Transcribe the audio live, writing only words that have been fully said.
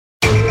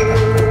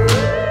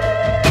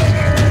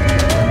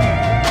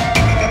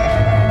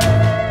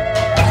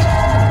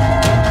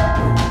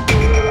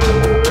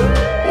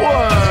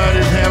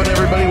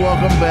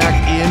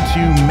to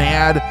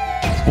Mad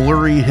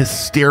Blurry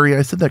Hysteria.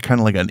 I said that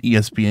kind of like an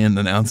ESPN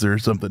announcer or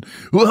something.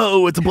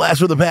 Whoa, it's a blast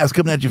from the past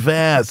coming at you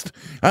fast.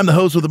 I'm the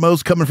host with the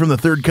most coming from the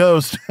third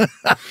coast.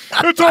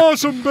 It's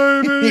awesome,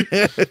 baby.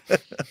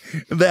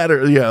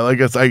 I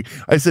guess I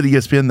said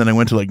ESPN, then I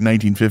went to like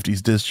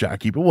 1950s disc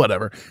jockey, but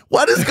whatever.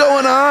 What is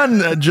going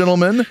on,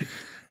 gentlemen?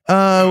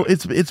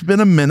 It's been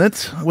a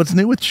minute. What's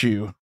new with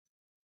you?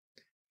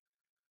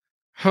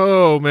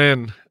 Oh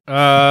man.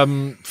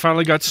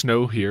 Finally got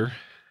snow here.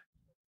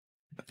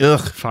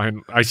 Ugh.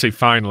 Fine. I say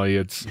finally.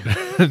 It's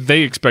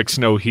they expect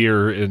snow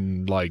here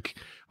in like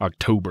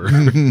October.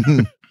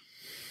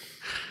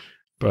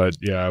 But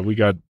yeah, we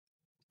got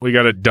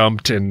it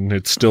dumped, and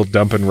it's still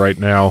dumping right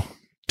now.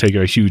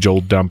 Taking a huge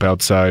old dump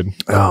outside.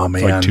 Oh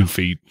man, it's like 2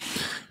 feet.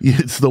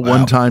 It's the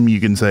one time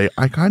you can say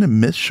I kind of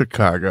miss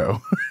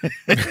Chicago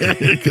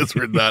because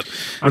we're not.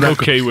 I'm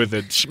okay with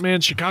it,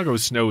 man.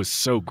 Chicago's snow is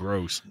so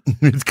gross.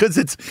 It's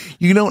because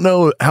you don't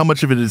know how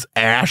much of it is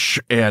ash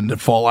and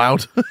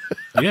fallout.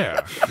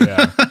 Yeah.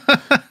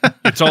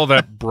 It's all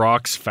that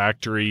Brock's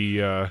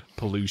factory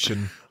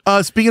pollution.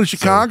 Speaking of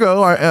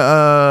Chicago,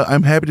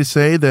 I'm happy to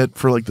say that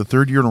for like the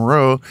third year in a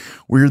row,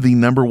 we're the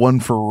number one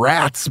for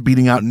rats,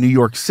 beating out New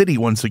York City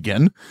once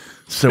again.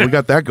 So we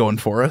got that going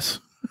for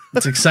us.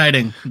 It's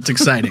exciting. It's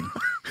exciting.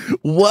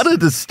 What a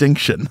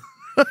distinction.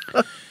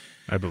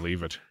 I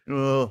believe it.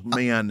 Oh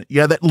man.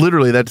 Yeah,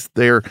 that's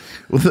there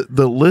with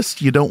the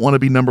list you don't want to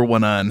be number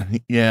one on.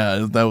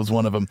 Yeah, that was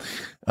one of them.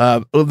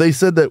 They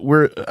said that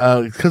we're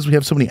because we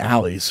have so many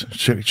alleys.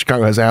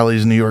 Chicago has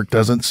alleys, New York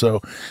doesn't, so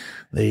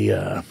they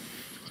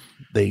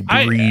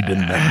breed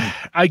in them.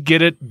 I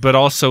get it, but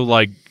also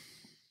like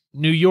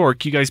New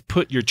York, you guys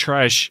put your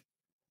trash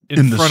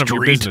in front of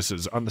your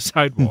businesses on the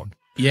sidewalk.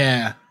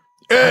 Yeah.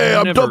 Hey,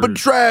 I'm dumping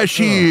trash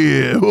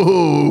here.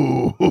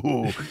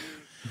 With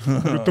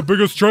the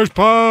biggest trash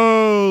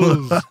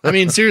piles. I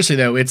mean, seriously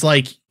though, it's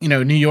like,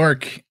 New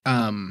York,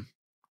 the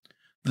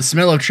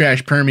smell of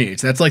trash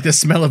permeates. That's like the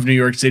smell of New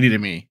York City to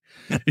me,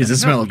 is the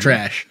smell of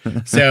trash.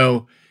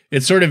 So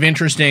it's sort of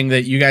interesting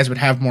that you guys would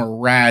have more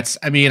rats.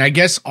 I mean, I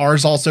guess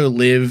ours also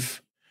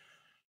live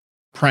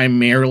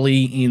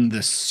primarily in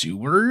the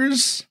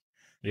sewers.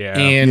 Yeah.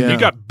 And you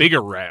got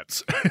bigger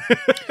rats.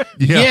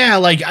 Yeah,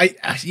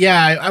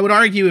 I would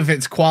argue if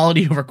it's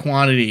quality over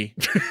quantity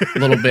a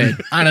little bit.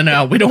 I don't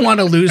know. We don't want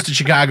to lose to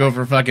Chicago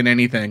for fucking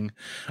anything.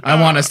 I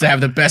want us to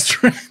have the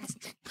best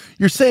rats.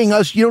 You're saying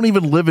us, you don't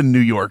even live in New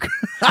York.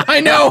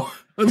 I know.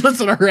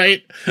 Listen, all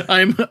right.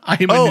 I'm a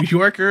New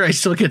Yorker. I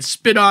still get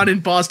spit on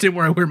in Boston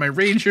where I wear my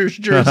Rangers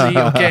jersey.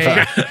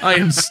 Okay. I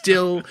am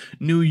still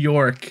New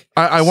York.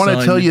 I want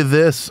to tell you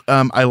this.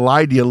 I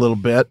lied to you a little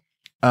bit.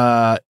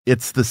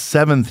 It's the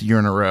 7th year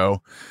in a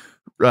row.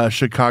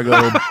 Chicago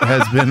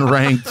has been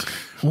ranked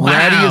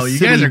Wow, you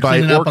guys are by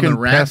cleaning up on the Orkin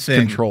rat Pest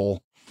thing.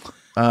 Control.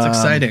 It's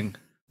exciting.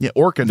 Yeah,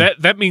 Orkin.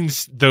 That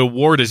means the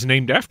award is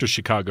named after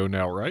Chicago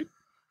now, right?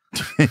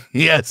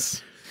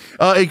 Yes.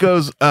 It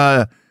goes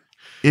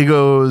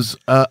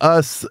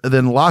us,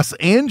 then Los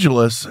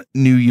Angeles,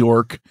 New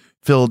York,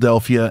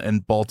 Philadelphia,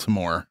 and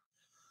Baltimore.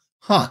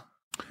 Huh.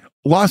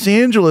 Los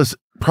Angeles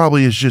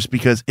probably is just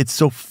because it's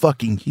so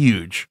fucking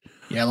huge.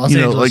 Yeah, Los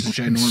Angeles is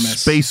ginormous.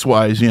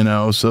 Space-wise,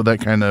 so that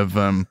kind of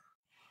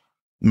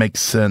makes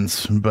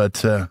sense.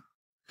 But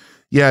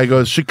it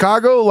goes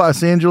Chicago,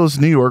 Los Angeles,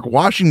 New York,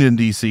 Washington,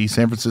 D.C.,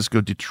 San Francisco,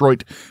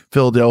 Detroit,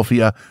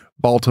 Philadelphia,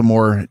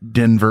 Baltimore,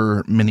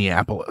 Denver,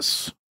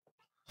 Minneapolis.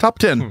 Top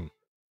 10.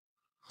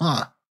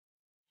 Huh.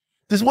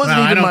 This wasn't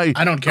even my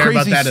I don't care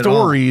crazy about that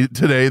story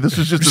today. This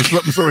was just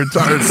something we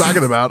started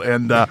talking about,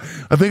 and I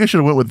think I should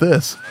have went with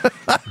this.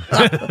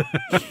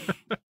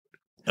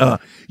 Now,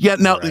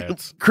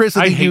 Rats. Chris,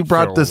 I think you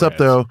brought this up,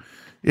 though.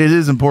 It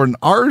is important.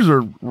 Ours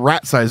are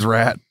rat-sized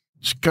rat.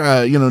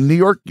 New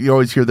York, you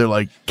always hear they're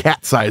like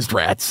cat-sized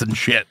rats and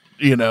shit,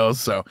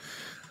 so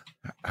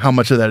how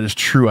much of that is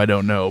true, I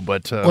don't know.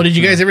 But did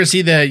you guys ever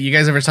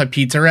saw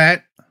Pizza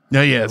Rat?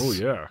 No, yes. Oh,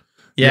 yeah.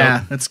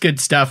 Yeah, that's good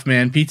stuff,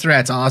 man. Pizza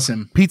Rat's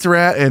awesome. Pizza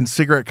Rat and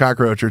Cigarette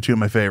Cockroach are two of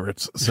my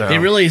favorites. So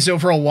So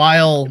for a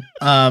while,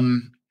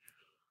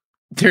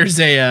 there's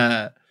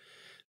the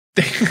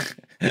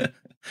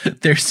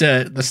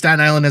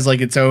Staten Island has like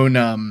its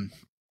own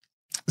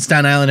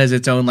Staten Island has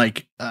its own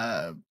like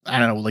I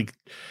don't know, like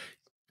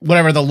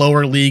whatever the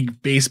lower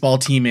league baseball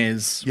team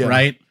is,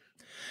 right?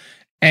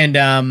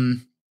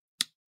 And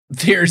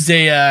there's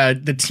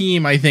the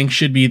team I think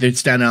should be the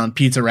Staten Island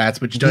Pizza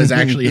Rats, which does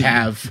actually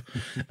have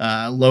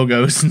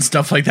logos and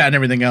stuff like that and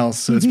everything else,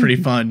 so it's pretty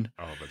fun.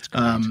 Oh, that's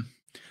great.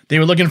 They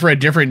were looking for a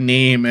different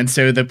name, and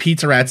so the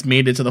Pizza Rats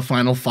made it to the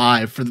final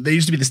 5. They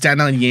used to be the Staten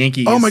Island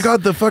Yankees. Oh my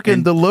god,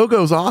 the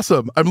logo's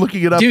awesome. I'm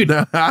looking it up, dude.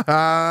 now.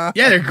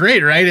 Yeah, they're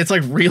great, right? It's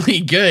like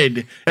really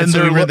good. And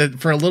so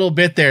for a little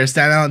bit there,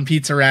 Staten Island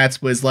Pizza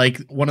Rats was like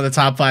one of the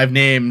top 5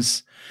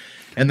 names.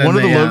 And then one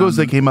of the logos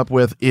they came up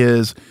with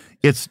is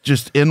it's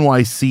just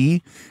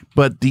NYC,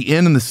 but the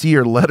N and the C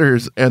are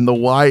letters, and the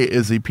Y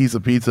is a piece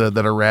of pizza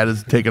that a rat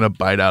is taking a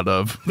bite out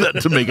of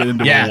to make it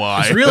into a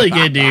Y. It's really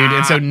good, dude.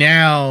 And so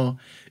now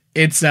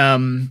it's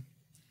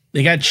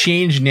They got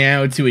changed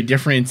now to a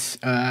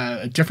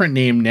different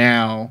name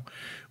now,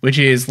 which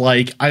is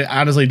like I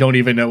honestly don't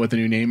even know what the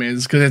new name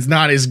is because it's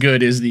not as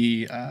good as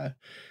the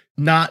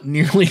not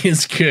nearly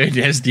as good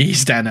as the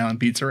Staten Island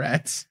Pizza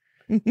Rats.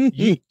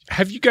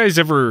 Have you guys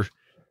ever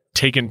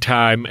taken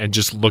time and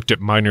just looked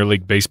at minor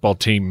league baseball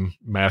team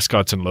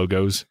mascots and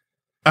logos?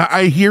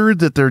 I hear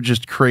that they're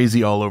just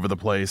crazy all over the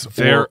place.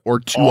 They're or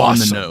too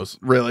awesome. on the nose.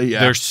 Really? Yeah.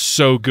 They're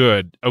so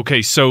good.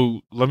 Okay,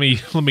 so let me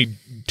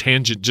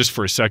tangent just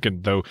for a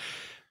second though.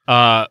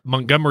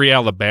 Montgomery,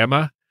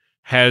 Alabama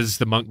has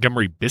the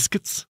Montgomery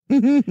Biscuits,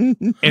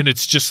 and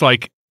it's just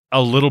like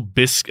a little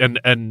biscuit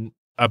and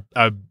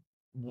a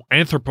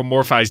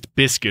anthropomorphized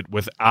biscuit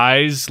with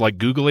eyes like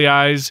googly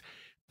eyes,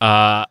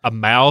 a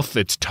mouth.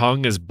 Its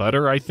tongue is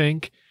butter, I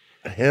think.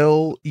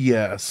 Hell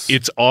yes.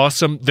 It's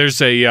awesome.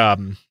 There's a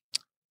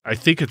I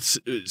think it's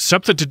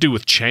something to do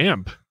with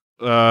Champ,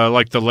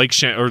 like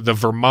the or the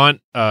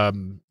Vermont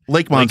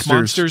Lake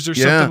Monsters or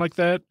something like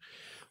that.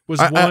 Was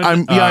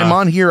one. I'm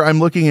on here. I'm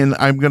looking, and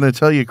I'm going to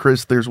tell you,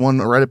 Chris. There's one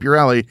right up your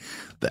alley.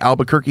 The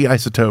Albuquerque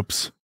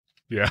Isotopes.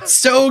 Yeah,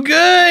 so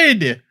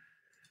good.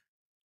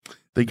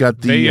 They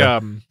got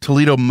the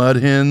Toledo Mud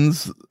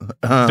Hens.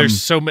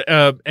 There's so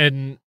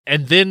and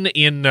then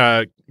in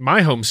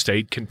my home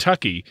state,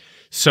 Kentucky.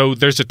 So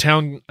there's a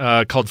town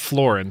called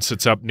Florence.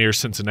 It's up near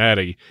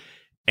Cincinnati.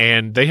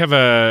 And they have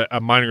a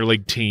minor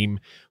league team.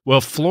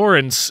 Well,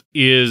 Florence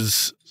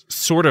is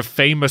sort of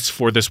famous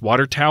for this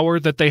water tower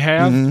that they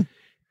have. Mm-hmm.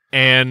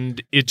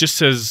 And it just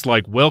says,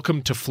 like,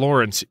 welcome to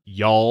Florence,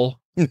 y'all.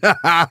 And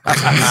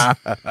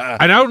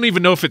I don't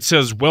even know if it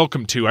says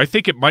welcome to. I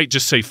think it might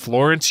just say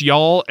Florence,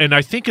 y'all. And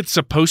I think it's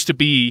supposed to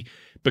be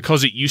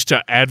because it used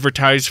to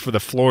advertise for the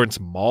Florence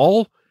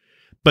Mall.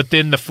 But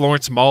then the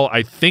Florence Mall,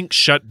 I think,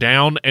 shut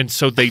down. And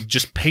so they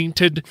just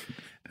painted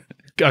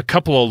a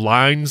couple of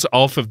lines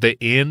off of the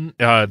M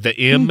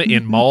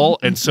in mall,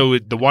 and so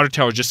the water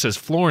tower just says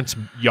Florence,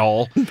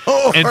 y'all.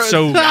 And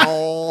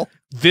so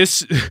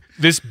this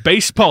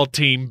baseball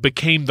team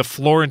became the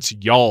Florence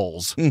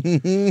Y'alls.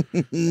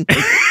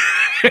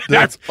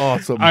 That's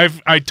awesome.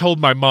 I told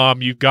my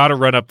mom, you got to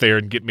run up there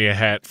and get me a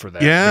hat for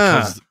that. Yeah,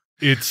 because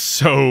it's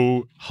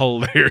so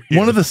hilarious.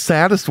 One of the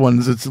saddest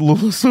ones. It's a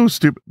little so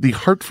stupid. The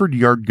Hartford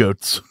Yard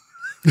Goats.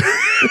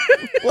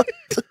 What?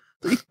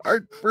 The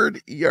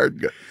Hartford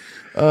Yard Goats.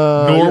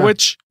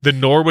 Norwich, the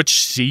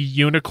Norwich Sea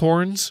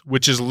Unicorns,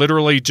 which is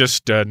literally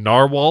just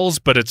narwhals,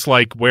 but it's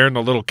like wearing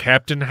a little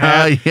captain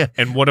hat,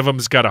 and one of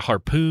them's got a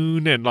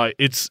harpoon, and like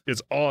it's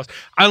awesome.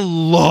 I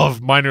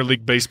love minor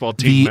league baseball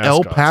team. The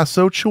El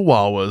Paso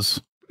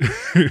Chihuahuas,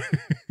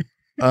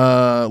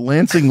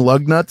 Lansing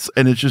Lugnuts,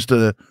 and it's just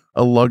a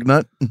lug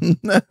nut.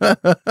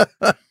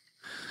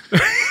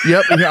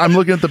 Yep, I'm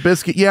looking at the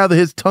biscuit. Yeah,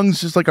 his tongue's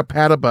just like a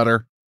pat of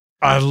butter.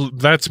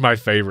 That's my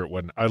favorite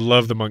one. I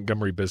love the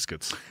Montgomery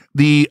Biscuits.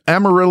 The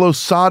Amarillo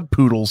Sod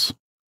Poodles.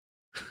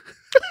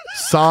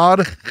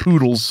 Sod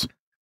Poodles.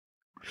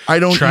 I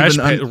don't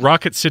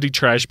Rocket City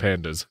Trash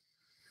Pandas.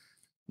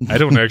 I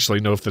don't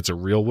actually know if that's a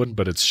real one,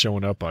 but it's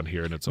showing up on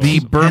here, and it's the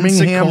awesome.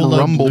 Birmingham Pensacola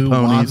Rumble Blue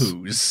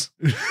Ponies.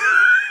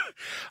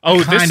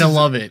 Oh, kind of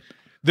love it.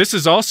 This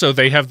is also,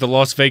 they have the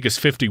Las Vegas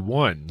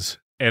 51s,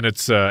 and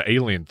it's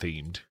alien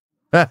themed.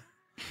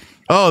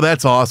 Oh,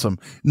 that's awesome.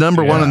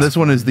 Number one on this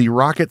one is the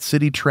Rocket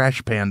City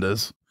Trash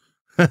Pandas.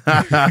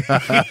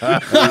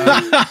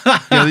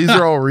 Yeah, these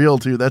are all real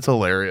too. That's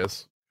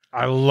hilarious.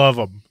 I love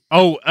them.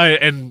 Oh,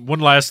 and one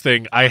last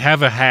thing. I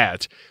have a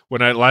hat.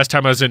 Last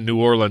time I was in New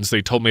Orleans,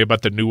 they told me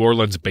about the New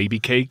Orleans baby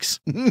cakes.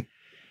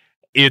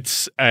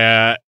 It's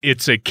a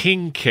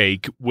king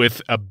cake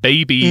with a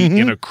baby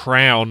in a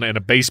crown and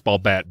a baseball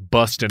bat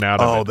busting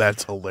out of it. Oh,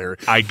 that's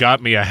hilarious. I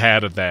got me a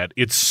hat of that.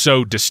 It's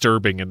so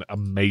disturbing and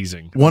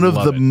amazing. One of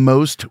the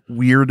most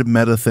weird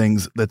meta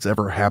things that's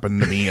ever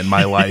happened to me in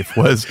my life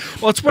was...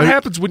 Well, it's what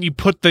happens when you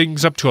put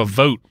things up to a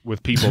vote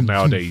with people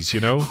nowadays, you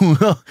know?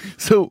 Well,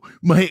 so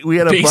we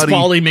had a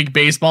Baseball-y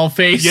McBaseball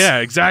face. Yeah,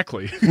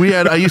 exactly.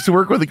 I used to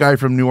work with a guy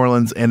from New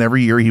Orleans, and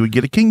every year he would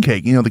get a king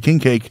cake. You know, the king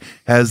cake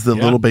has the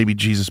little baby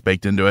Jesus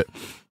baked into it.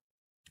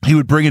 He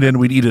would bring it in,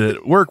 we'd eat it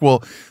at work. Well,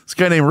 this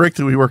guy named Rick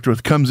that we worked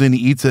with comes in, he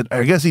eats it.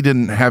 I guess he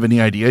didn't have any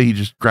idea. He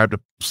just grabbed a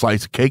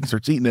slice of cake and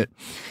starts eating it.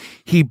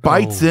 He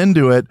bites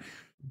into it,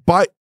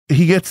 but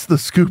he gets the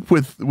scoop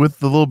with the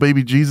little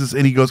baby Jesus,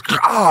 and he goes,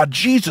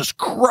 Jesus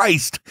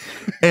Christ.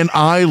 And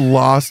I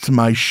lost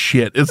my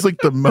shit. It's like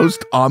the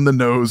most on the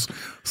nose,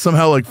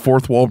 somehow like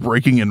fourth wall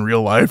breaking in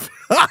real life.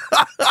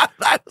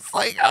 That's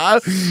like,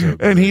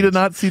 and he did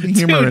not see the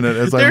humor in it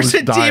as I was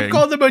dying. There's a team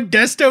called the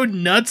Modesto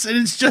Nuts, and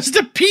it's just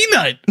a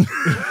peanut.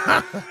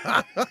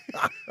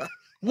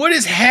 What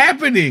is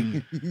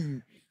happening?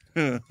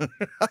 All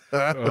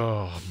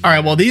right,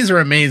 well, these are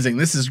amazing.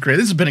 This is great.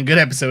 This has been a good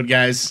episode,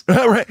 guys.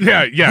 Right.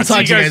 Yeah. I'll talk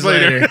to you guys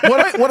later.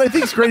 What I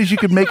think is great is you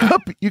can make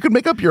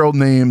up your old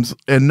names,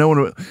 and no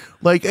one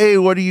like, hey,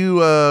 what are you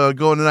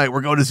going tonight?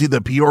 We're going to see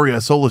the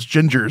Peoria Soulless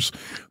Gingers.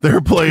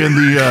 They're playing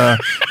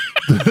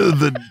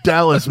the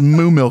Dallas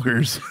Moo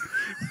Milkers.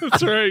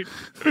 That's right.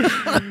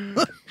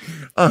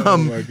 Oh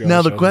my gosh,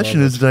 now the I question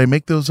love is, did I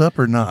make those up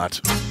or not?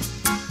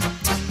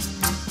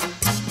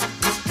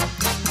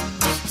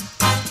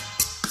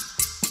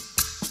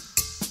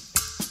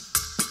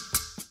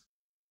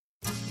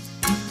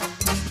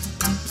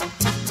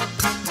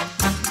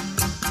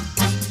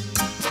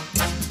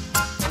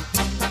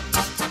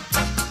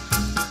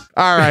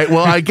 All right.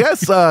 Well, I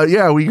guess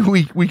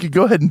we could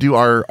go ahead and do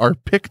our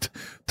picked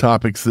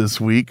topics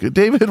this week.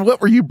 David, what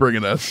were you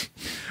bringing us?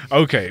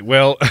 Okay,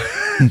 well,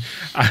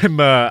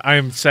 I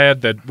am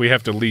sad that we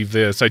have to leave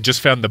this. I just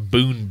found the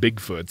Boone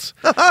Bigfoots.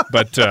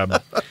 But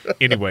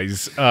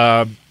anyways,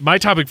 my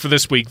topic for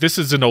this week, this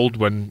is an old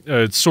one.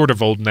 It's sort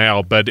of old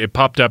now, but it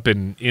popped up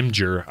in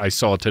Imgur I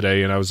saw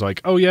today, and I was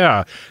like, oh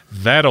yeah,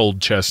 that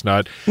old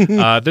chestnut.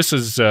 This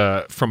is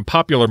from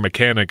Popular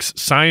Mechanics.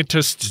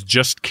 Scientists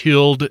just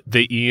killed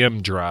the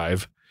EM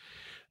drive.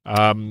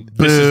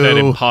 This is that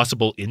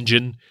impossible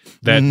engine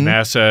that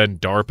NASA and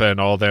DARPA and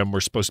all them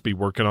were supposed to be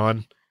working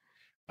on.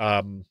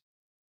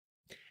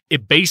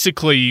 It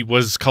basically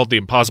was called the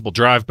impossible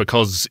drive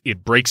because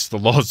it breaks the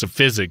laws of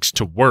physics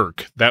to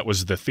work. That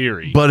was the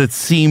theory. But it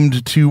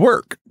seemed to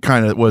work,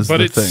 kind of was the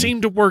thing. But it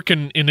seemed to work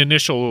in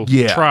initial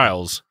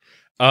trials.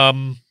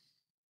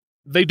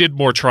 They did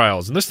more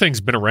trials, and this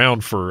thing's been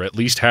around for at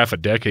least half a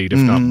decade, if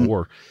not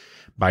more.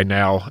 By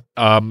now,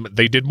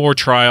 they did more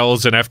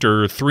trials, and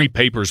after 3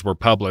 papers were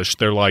published,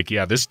 they're like,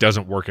 yeah, this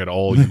doesn't work at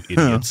all, you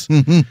idiots.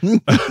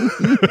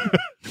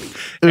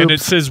 And it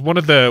says one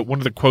of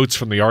the quotes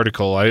from the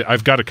article,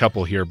 I've got a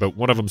couple here, but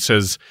one of them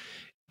says,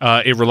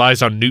 it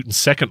relies on Newton's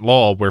second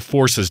law, where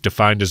force is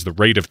defined as the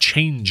rate of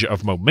change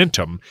of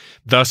momentum.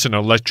 Thus, an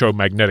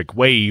electromagnetic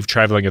wave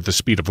traveling at the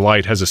speed of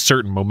light has a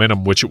certain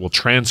momentum which it will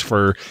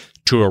transfer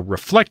to a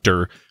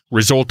reflector,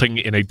 resulting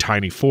in a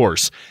tiny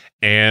force.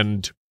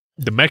 And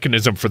the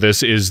mechanism for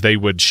this is they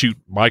would shoot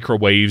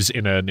microwaves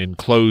in an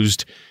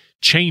enclosed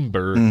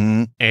chamber,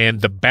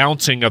 and the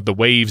bouncing of the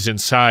waves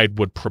inside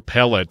would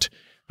propel it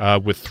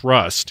with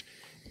thrust.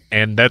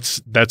 And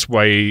that's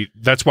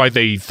why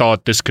they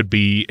thought this could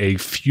be a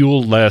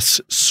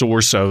fuel-less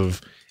source of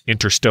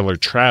interstellar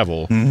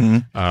travel.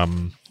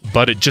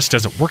 But it just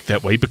doesn't work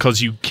that way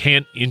because you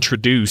can't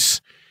introduce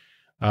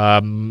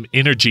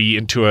energy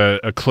into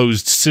a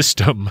closed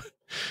system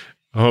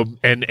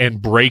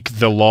and break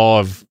the law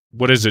of,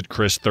 what is it,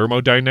 Chris?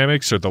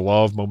 Thermodynamics or the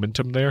law of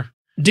momentum there?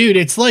 Dude,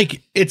 it's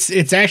like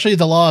it's actually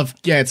the law of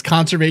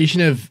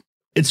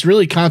it's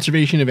really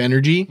conservation of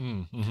energy.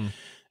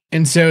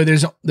 And so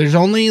there's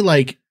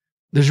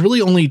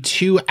really only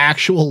 2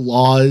 actual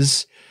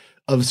laws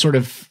of sort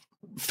of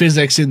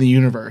physics in the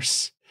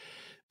universe.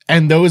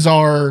 And those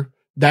are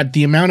that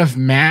the amount of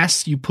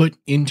mass you put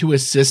into a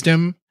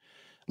system,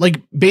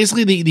 like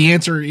basically the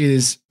answer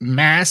is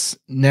mass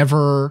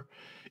never,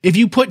 if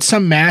you put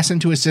some mass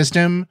into a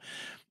system,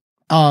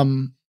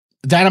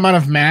 that amount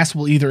of mass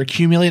will either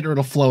accumulate or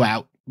it'll flow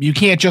out. You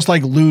can't just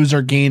like lose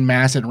or gain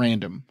mass at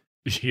random.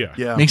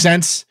 Yeah. Makes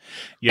sense?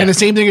 Yeah. And the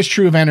same thing is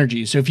true of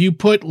energy. So if you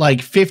put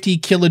like 50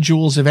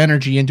 kilojoules of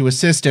energy into a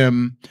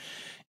system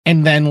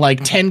and then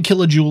like 10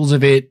 kilojoules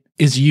of it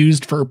is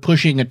used for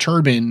pushing a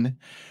turbine,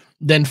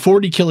 then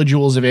 40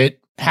 kilojoules of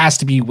it has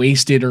to be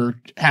wasted or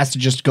has to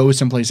just go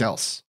someplace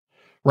else.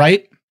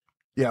 Right?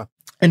 Yeah.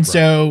 And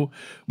so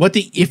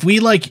if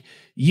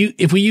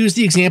we use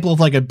the example of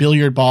like a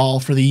billiard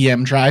ball for the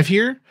EM drive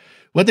here,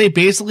 what they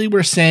basically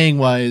were saying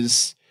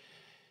was,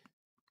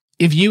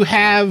 if you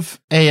have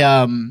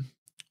let's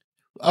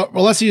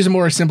use a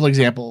more simple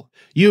example.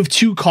 You have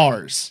 2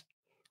 cars,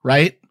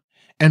 right?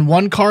 And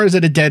one car is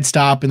at a dead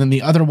stop, and then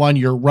the other one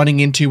you're running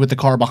into with the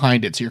car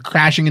behind it. So you're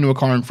crashing into a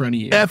car in front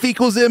of you. F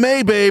equals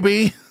MA,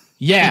 baby.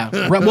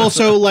 Yeah. Well,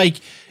 so like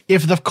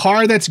if the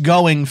car that's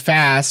going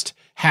fast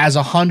has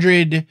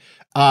 100,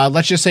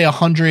 let's just say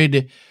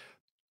 100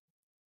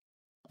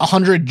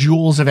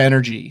 joules of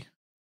energy,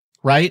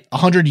 right?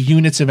 100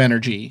 units of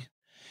energy,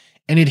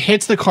 and it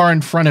hits the car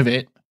in front of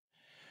it,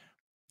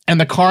 and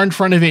the car in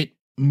front of it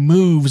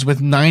moves with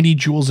 90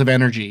 joules of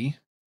energy.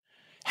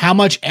 How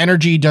much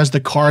energy does the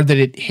car that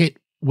it hit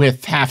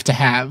with have to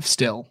have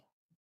still?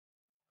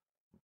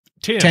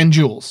 10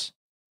 joules,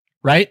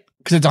 right?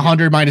 Because it's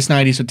 100 minus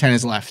 90, so 10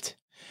 is left.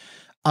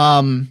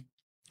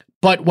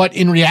 But what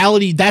in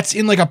reality, that's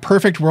in like a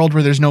perfect world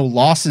where there's no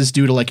losses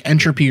due to like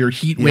entropy or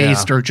heat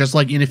waste or just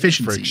like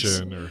inefficiencies.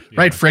 Friction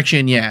right?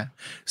 Friction, yeah.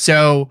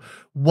 So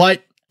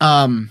what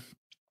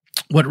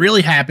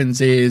really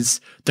happens is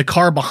the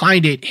car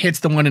behind it hits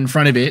the one in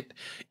front of it.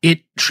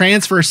 It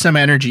transfers some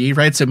energy,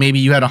 right? So maybe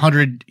you had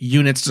 100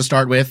 units to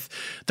start with.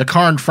 The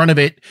car in front of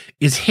it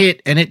is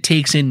hit and it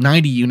takes in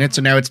 90 units.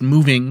 So now it's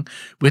moving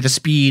with a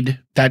speed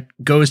that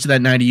goes to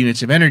that 90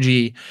 units of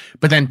energy.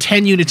 But then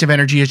 10 units of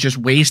energy is just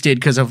wasted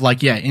because of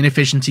like,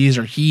 inefficiencies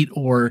or heat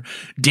or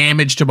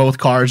damage to both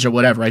cars or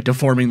whatever, right?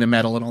 Deforming the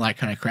metal and all that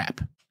kind of crap.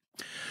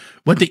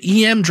 What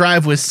the EM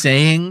drive was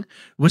saying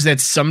was that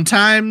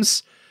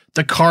sometimes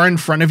the car in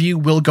front of you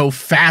will go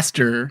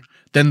faster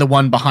than the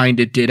one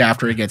behind it did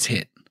after it gets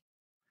hit.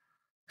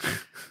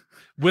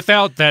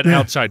 Without that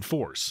outside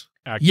force.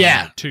 acting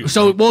on it too.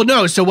 So, right? well,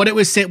 no. So what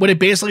it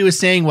basically was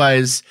saying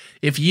was,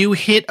 if you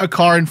hit a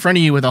car in front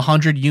of you with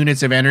 100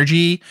 units of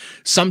energy,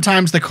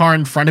 sometimes the car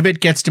in front of it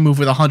gets to move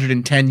with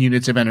 110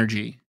 units of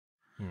energy.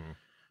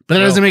 But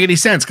that doesn't make any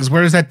sense, because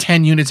where does that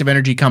 10 units of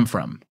energy come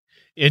from?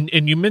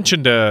 And you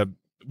mentioned, in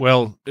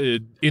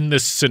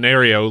this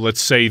scenario,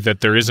 let's say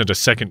that there isn't a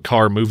second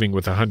car moving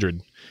with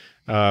 100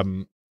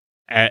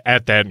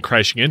 at that and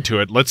crashing into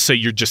it. Let's say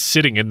you're just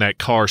sitting in that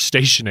car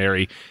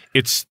stationary.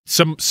 It's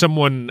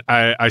someone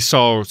I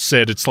saw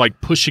said it's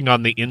like pushing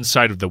on the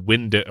inside of the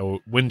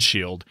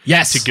windshield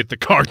Yes. to get the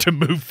car to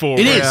move forward.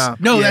 It is. Yeah.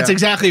 No, Yeah. that's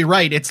exactly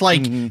right. It's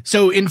like,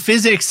 so in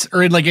physics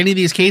or in like any of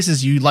these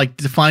cases, you like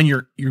define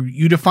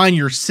you define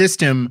your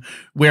system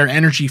where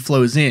energy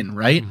flows in,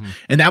 right?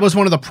 And that was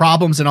one of the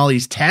problems in all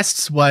these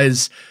tests,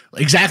 was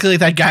exactly like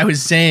that guy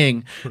was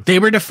saying. They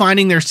were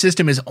defining their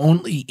system as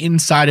only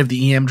inside of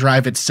the EM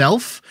drive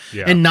itself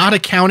and not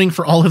accounting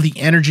for all of the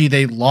energy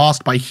they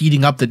lost by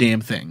heating up the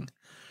damn thing.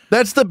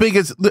 That's the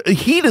biggest. The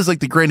heat is like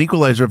the grand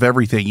equalizer of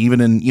everything.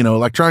 Even in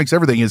electronics,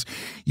 everything is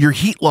your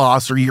heat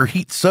loss or your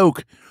heat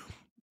soak.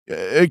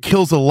 It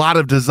kills a lot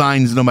of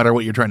designs, no matter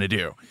what you're trying to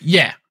do.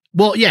 Yeah.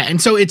 Well, yeah,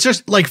 and so it's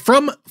just like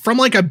from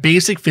like a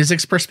basic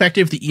physics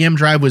perspective, the EM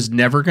drive was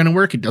never going to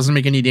work. It doesn't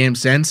make any damn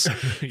sense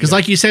because,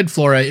 like you said,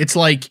 Flora, it's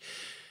like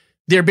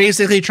they're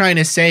basically trying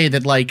to say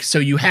that, like, so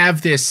you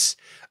have this.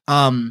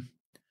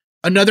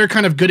 Another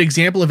kind of good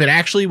example of it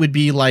actually would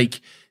be like,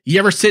 you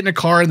ever sit in a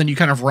car and then you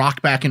kind of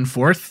rock back and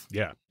forth?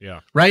 Yeah.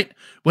 Right?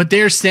 What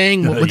they're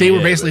saying, what they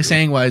were basically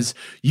saying was,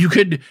 you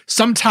could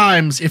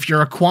sometimes, if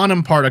you're a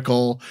quantum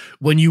particle,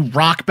 when you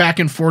rock back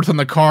and forth on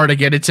the car to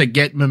get it to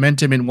get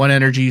momentum in one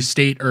energy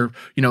state, or,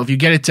 if you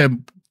get it to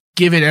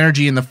give it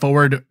energy in the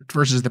forward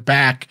versus the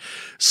back,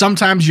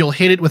 sometimes you'll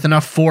hit it with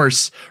enough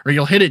force, or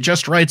you'll hit it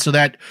just right so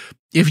that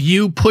if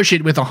you push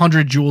it with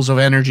 100 joules of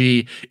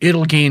energy,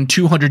 it'll gain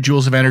 200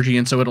 joules of energy,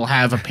 and so it'll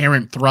have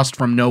apparent thrust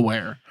from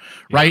nowhere,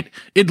 right?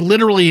 It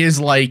literally is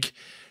like,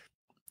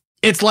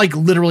 it's like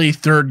literally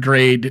third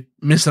grade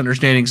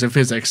misunderstandings of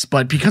physics,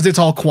 but because it's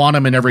all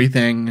quantum and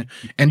everything,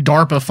 and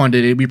DARPA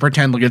funded it, we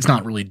pretend like it's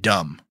not really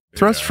dumb.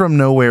 Thrust from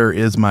nowhere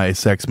is my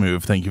sex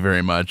move. Thank you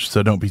very much.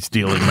 So don't be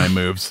stealing my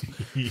moves.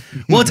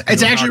 Well,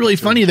 it's actually really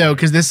funny though,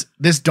 because this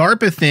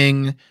DARPA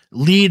thing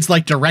leads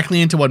like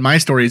directly into what my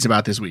story is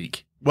about this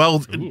week.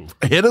 Well,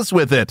 hit us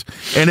with it.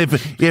 And if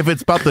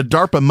it's about the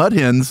DARPA Mud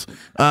Hens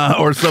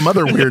or some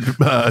other weird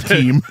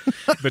team.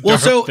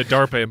 The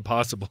DARPA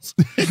Impossibles.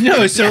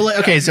 No, so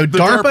okay, so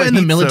DARPA DARPA and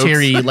the heat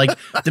military, like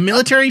the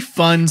military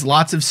funds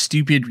lots of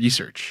stupid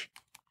research.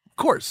 Of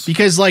course.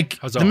 Because like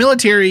Huzzah. the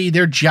military,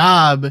 their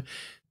job,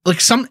 like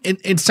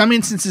in some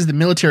instances, the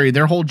military,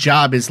 their whole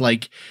job is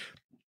like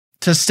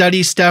to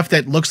study stuff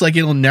that looks like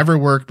it'll never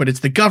work, but it's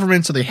the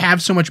government, so they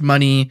have so much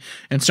money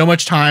and so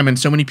much time and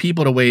so many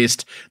people to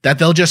waste that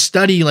they'll just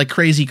study like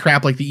crazy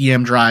crap like the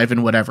EM drive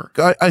and whatever.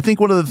 I think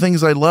one of the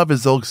things I love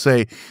is they'll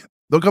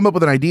come up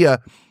with an idea,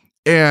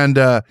 and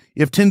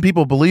if 10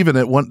 people believe in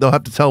it, they'll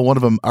have to tell one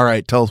of them, all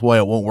right, tell us why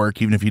it won't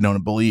work, even if you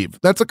don't believe.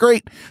 That's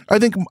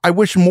I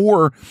wish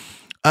more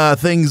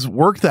things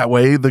work that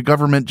way. The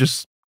government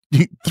just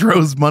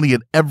throws money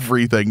at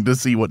everything to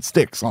see what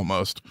sticks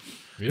almost.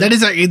 Yeah.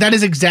 That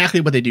is exactly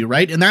what they do,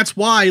 right? And that's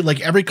why, like,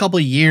 every couple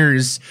of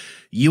years,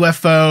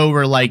 UFO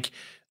or like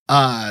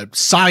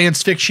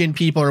science fiction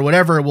people or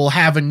whatever will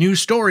have a new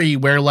story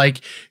where,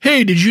 like,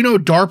 hey, did you know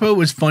DARPA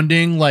was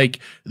funding like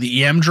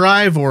the EM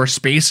drive or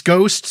space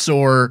ghosts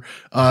or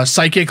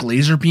psychic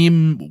laser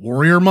beam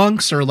warrior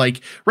monks, or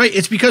like, right?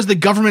 It's because the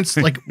government's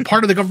like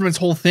part of the government's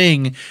whole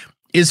thing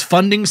is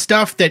funding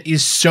stuff that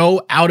is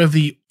so out of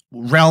the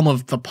realm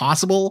of the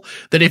possible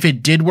that if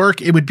it did work,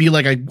 it would be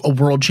like a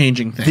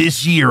world-changing thing.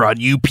 This year on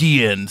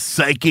UPN,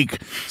 psychic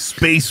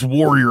space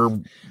warrior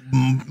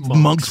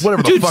monks,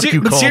 whatever the fuck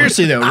you call but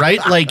seriously it. though,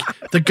 right? Like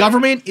the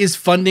government is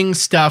funding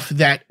stuff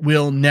that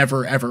will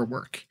never ever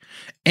work.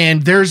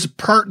 And there's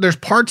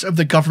parts of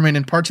the government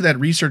and parts of that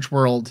research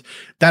world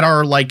that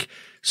are like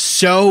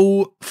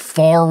so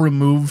far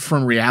removed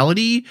from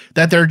reality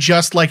that they're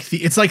just like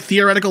it's like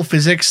theoretical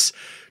physics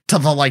to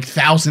the like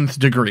 1000th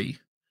degree.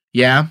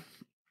 Yeah.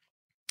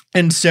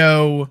 And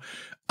so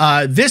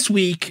this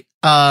week,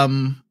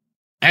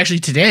 actually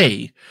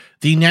today,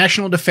 the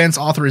National Defense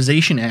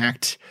Authorization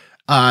Act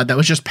that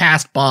was just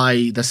passed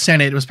by the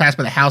Senate, it was passed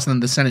by the House and then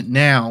the Senate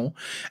now,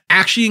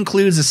 actually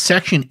includes a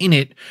section in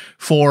it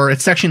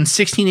it's section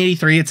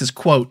 1683. It says,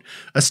 quote,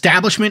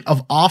 establishment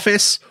of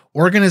office,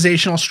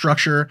 organizational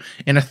structure,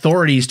 and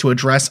authorities to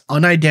address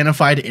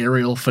unidentified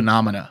aerial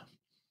phenomena.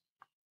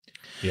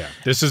 Yeah,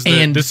 this is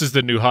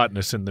the new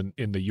hotness in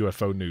the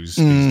UFO news.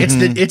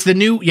 It's the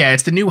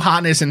new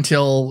hotness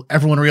until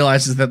everyone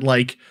realizes that,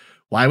 like,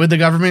 why would the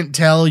government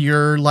tell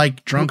your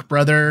like drunk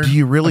brother? Do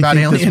you really about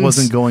think aliens? This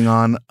wasn't going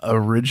on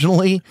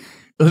originally?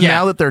 Yeah.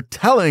 Now that they're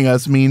telling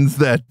us means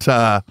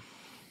that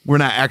we're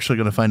not actually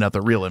going to find out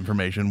the real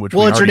information, which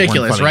well, it's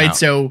ridiculous, right? Out.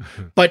 So,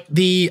 but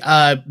the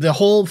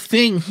whole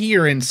thing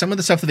here and some of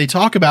the stuff that they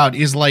talk about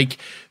is like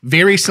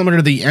very similar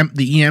to the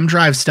EM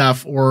drive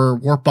stuff or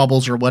warp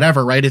bubbles or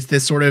whatever, right? It's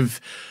this sort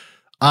of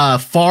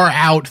far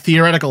out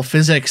theoretical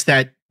physics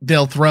that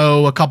they'll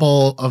throw a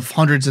couple of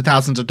hundreds of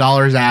thousands of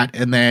dollars at,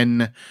 and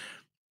then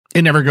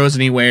it never goes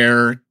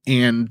anywhere,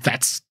 and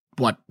that's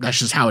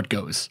just how it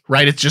goes,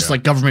 right? It's just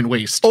like government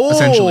waste,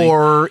 essentially.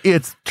 Or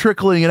it's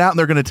trickling it out, and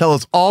they're going to tell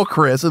us all,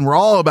 Chris, and we're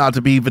all about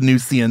to be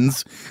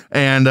Venusians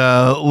and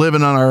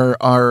living on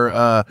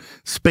our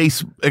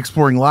space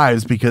exploring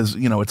lives because,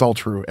 you know, it's all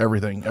true.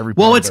 Everything, every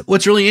part of it.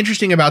 What's really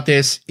interesting about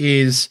this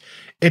is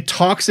it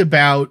talks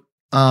about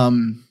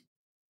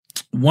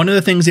one of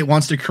the things it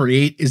wants to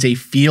create is a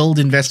field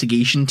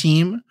investigation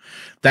team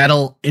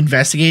that'll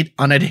investigate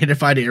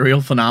unidentified aerial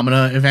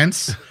phenomena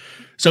events.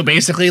 So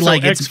basically,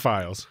 like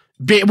X-Files.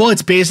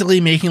 It's basically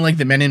making like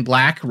the Men in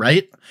Black,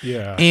 right?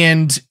 Yeah.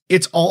 And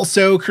it's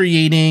also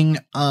creating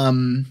a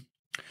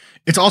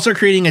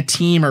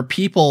team or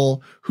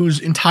people whose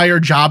entire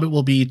job it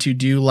will be to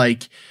do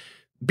like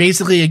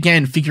basically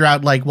again figure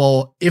out like,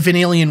 well, if an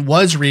alien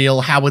was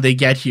real, how would they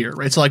get here,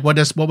 right? So like what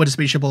would a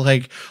spaceship look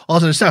like, all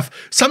sort of stuff,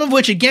 some of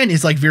which again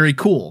is like very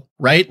cool,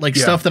 right? Like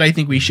stuff that I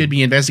think we should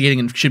be investigating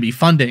and should be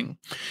funding.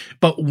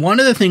 But one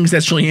of the things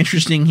that's really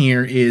interesting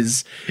here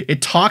is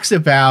it talks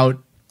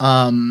about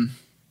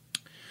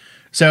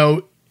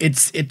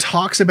it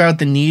talks about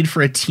the need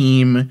for a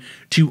team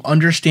to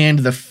understand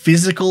the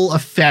physical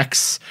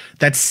effects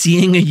that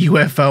seeing a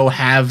UFO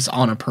has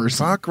on a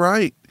person. Fuck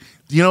right.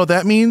 You know what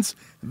that means?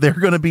 They're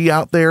going to be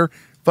out there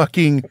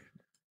fucking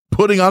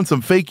putting on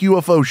some fake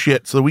UFO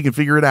shit so we can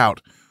figure it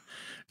out.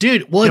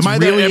 Dude, well, it's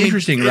really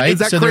interesting, right? Is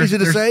that crazy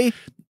to say?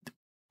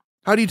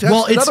 How do you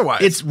test it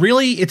otherwise? It's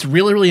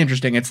really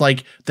interesting. It's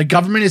like the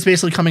government is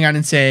basically coming out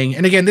and saying,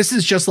 and again, this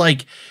is just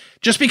like,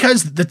 just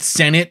because the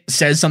Senate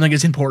says something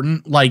is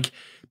important, like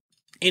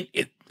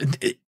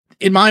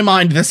in my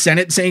mind, the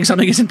Senate saying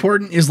something is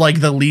important is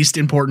like the least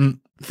important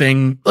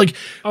thing. Like,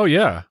 oh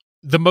yeah,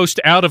 the most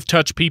out of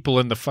touch people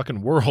in the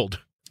fucking world.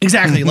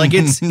 Exactly. Like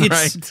it's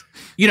right.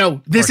 You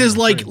know, this is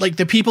like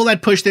the people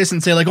that push this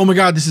and say like, oh my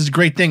God, this is a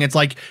great thing. It's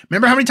like,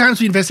 remember how many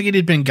times we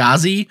investigated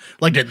Benghazi?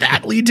 Like, did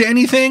that lead to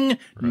anything? Right.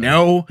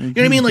 No. You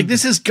know what I mean? Like,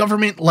 this is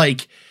government,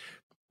 like,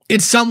 in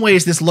some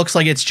ways, this looks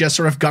like it's just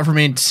sort of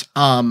government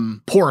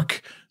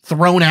pork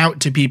thrown out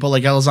to people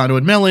like Elizondo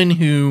and Mellon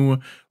who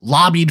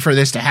lobbied for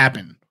this to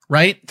happen,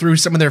 right? Through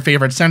some of their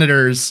favorite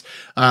senators,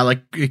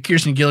 like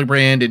Kirsten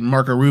Gillibrand and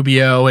Marco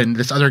Rubio and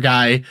this other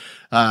guy.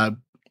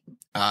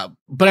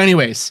 But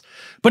anyways,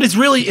 but it's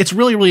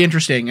really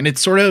interesting. And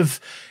it's sort of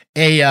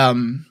it's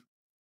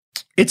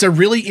a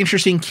really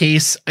interesting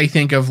case, I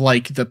think, of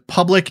like the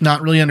public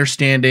not really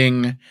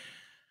understanding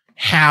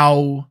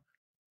how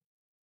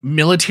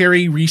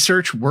military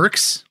research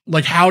works.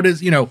 Like, how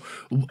does, you know,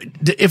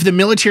 if the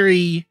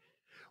military,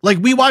 like,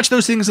 we watch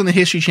those things on the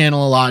History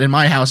Channel a lot, in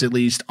my house at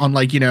least, on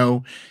like, you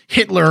know,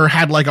 Hitler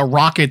had like a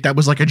rocket that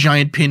was like a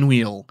giant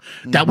pinwheel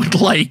that would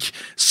like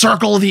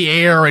circle the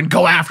air and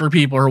go after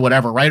people or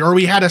whatever, right? Or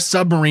we had a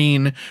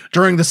submarine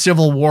during the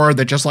Civil War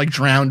that just like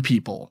drowned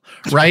people,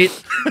 right?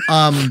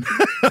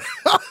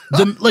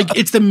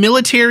 It's the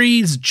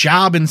military's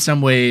job in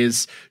some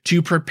ways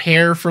to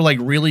prepare for like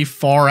really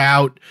far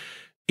out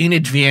in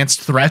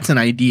advanced threats and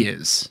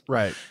ideas.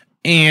 Right.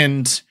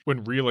 And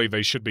when really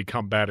they should be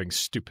combating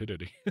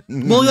stupidity.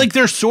 Well, like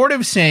they're sort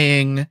of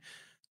saying,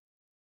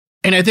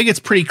 and I think it's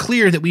pretty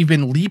clear that we've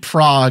been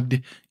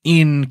leapfrogged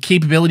in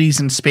capabilities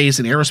in space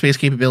and aerospace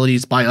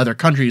capabilities by other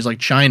countries like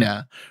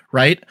China,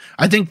 right?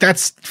 I think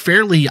that's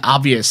fairly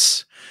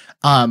obvious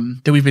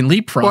that we've been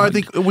leapfrogged. Well, I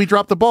think we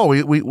dropped the ball.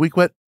 We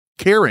quit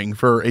caring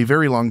for a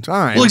very long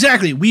time. Well,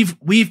 exactly. We've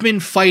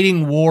been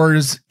fighting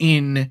wars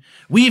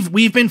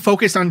we've been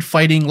focused on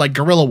fighting like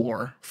guerrilla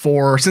war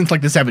since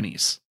like the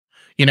 70s.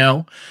 You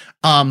know,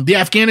 the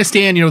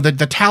Afghanistan, you know, the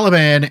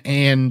Taliban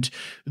and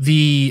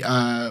the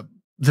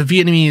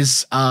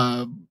Vietnamese,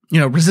 you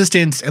know,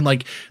 resistance and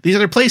like these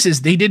other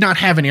places, they did not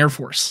have an air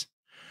force.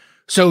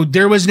 So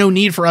there was no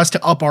need for us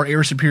to up our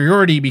air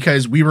superiority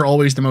because we were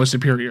always the most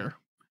superior,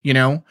 you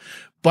know?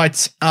 But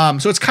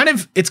so it's going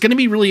to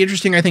be really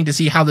interesting, I think, to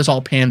see how this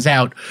all pans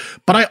out.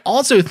 But I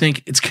also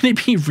think it's going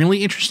to be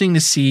really interesting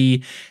to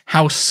see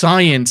how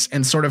science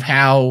and sort of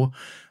how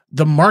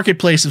the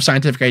marketplace of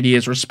scientific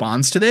ideas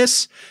responds to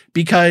this,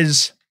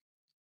 because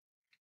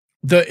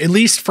at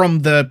least from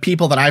the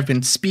people that I've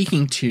been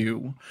speaking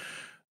to,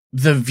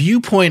 the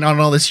viewpoint on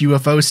all this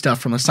UFO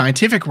stuff from the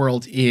scientific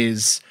world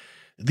is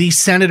these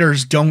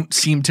senators don't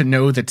seem to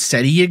know that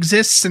SETI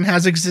exists and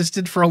has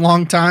existed for a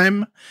long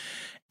time,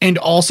 and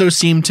also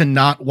seem to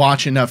not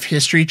watch enough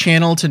History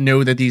Channel to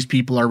know that these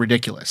people are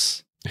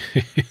ridiculous.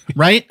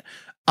 Right?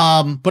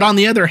 But on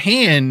the other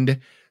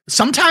hand,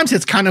 sometimes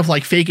it's kind of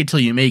like fake it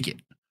till you make it.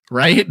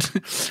 Right?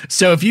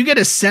 So if you get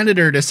a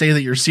senator to say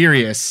that you're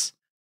serious,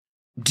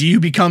 do you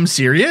become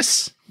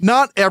serious?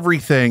 Not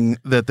everything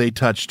that they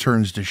touch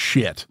turns to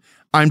shit.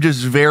 I'm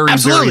just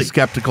very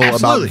skeptical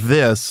about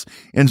this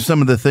and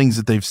some of the things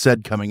that they've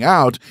said coming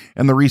out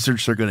and the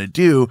research they're going to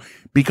do,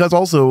 because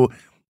also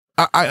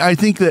I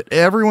think that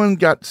everyone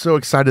got so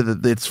excited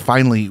that it's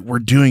finally, we're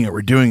doing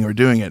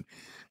it.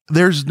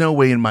 There's no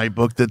way in my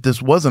book that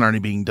this wasn't already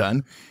being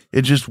done.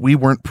 It just, we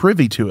weren't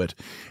privy to it.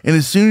 And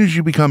as soon as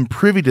you become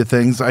privy to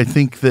things, I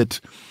think that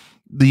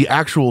the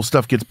actual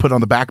stuff gets put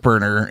on the back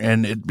burner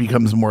and it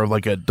becomes more of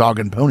like a dog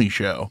and pony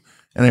show.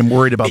 And I'm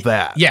worried about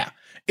that. Yeah.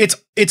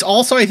 It's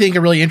also, I think,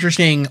 a really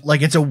interesting,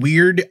 like, it's a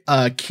weird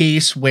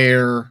case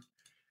where,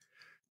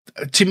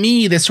 to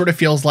me, this sort of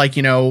feels like,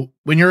 you know,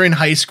 when you're in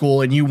high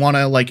school and you want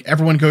to, like,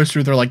 everyone goes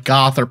through their like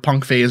goth or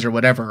punk phase or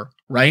whatever,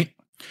 right?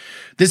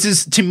 This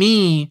is, to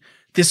me,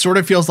 this sort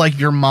of feels like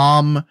your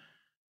mom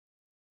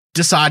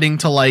deciding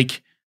to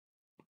like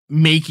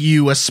make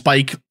you a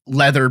spike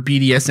leather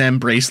BDSM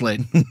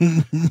bracelet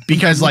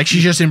because like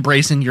she's just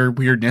embracing your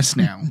weirdness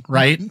now,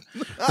 right?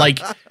 Like,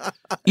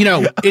 you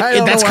know,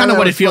 that's kind of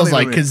what it feels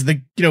like, because the,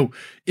 you know,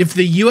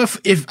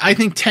 if I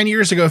think 10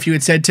 years ago, if you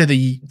had said to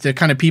the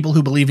kind of people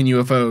who believe in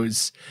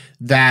UFOs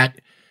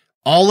that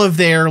all of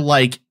their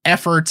like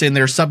efforts and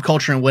their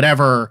subculture and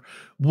whatever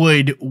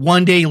would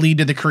one day lead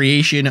to the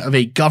creation of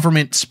a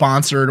government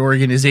sponsored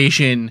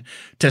organization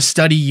to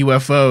study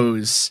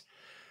UFOs,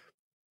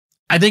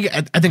 I think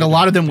a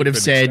lot of them would have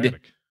said,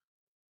 ecstatic.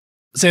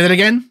 Say that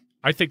again?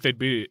 I think they'd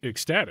be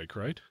ecstatic,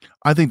 right?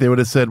 I think they would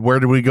have said, where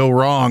did we go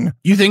wrong?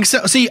 You think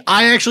so? See,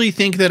 I actually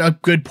think that a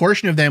good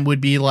portion of them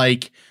would be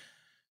like,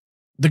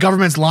 the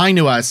government's lying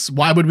to us.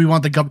 Why would we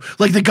want the government?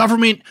 Like, the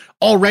government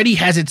already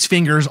has its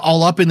fingers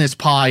all up in this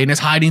pie and is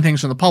hiding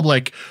things from the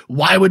public.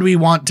 Why would we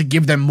want to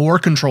give them more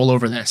control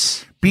over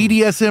this?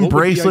 BDSM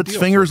bracelets,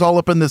 fingers all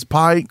up in this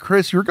pie.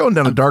 Chris, you're going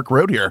down a dark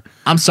road here.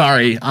 I'm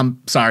sorry.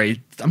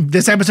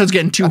 This episode's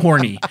getting too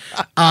horny.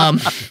 Well,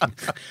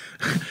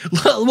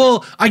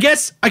 I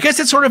guess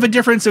it's sort of a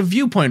difference of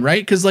viewpoint,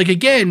 right? Because, like,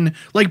 again,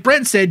 like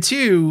Brent said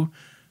too,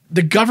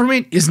 the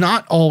government is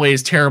not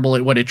always terrible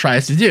at what it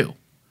tries to do.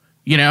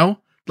 You know,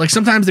 like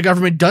sometimes the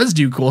government does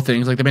do cool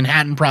things, like the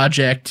Manhattan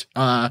Project.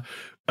 I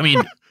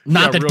mean,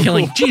 not that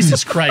killing. Cool.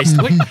 Jesus Christ,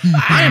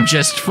 I am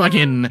just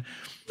fucking.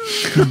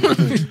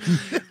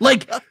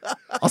 Like,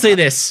 I'll say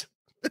this.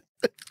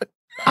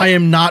 I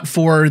am not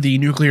for the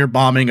nuclear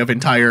bombing of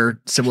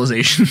entire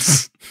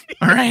civilizations.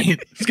 All right.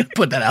 Just gonna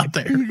put that out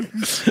there.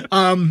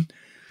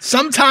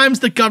 Sometimes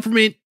the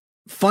government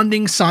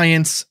funding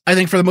science, I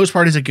think for the most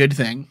part, is a good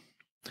thing.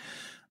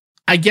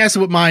 I guess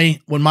what my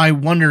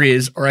wonder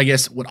is, or I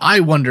guess what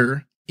I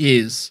wonder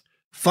is,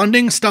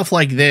 funding stuff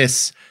like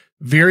this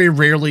very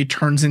rarely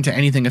turns into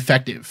anything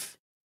effective.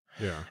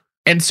 Yeah.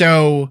 And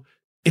so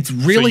it's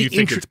really so you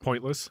think it's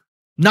pointless?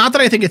 Not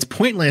that I think it's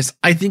pointless.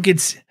 I think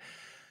it's,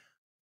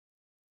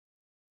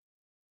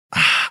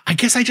 I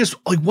guess I just,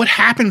 like, what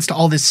happens to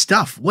all this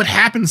stuff? What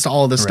happens to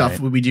all of the stuff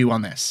we do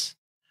on this?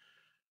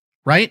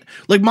 Right?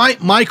 Like,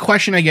 my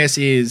question, I guess,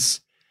 is,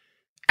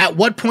 at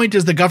what point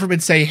does the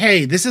government say,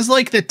 hey, this is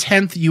like the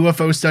 10th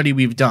UFO study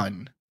we've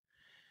done,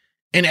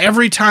 and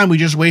every time we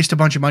just waste a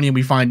bunch of money and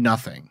we find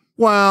nothing?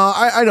 Well,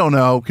 I don't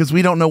know, because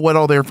we don't know what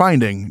all they're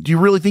finding. Do you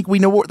really think we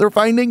know what they're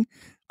finding?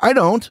 I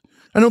don't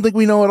think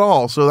we know at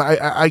all. So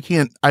I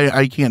can't say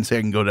I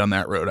can go down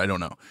that road. I don't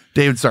know.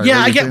 David, sorry. Yeah,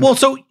 I get, well,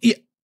 so, yeah.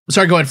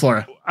 Sorry, go ahead,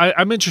 Flora.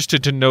 I'm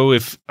interested to know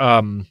if,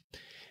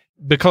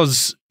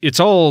 because it's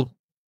all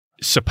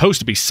supposed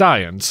to be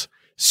science,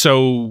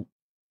 so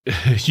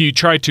you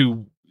try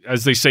to,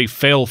 as they say,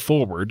 fail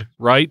forward,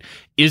 right?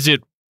 Is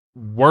it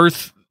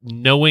worth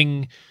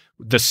knowing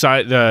the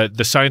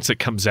science that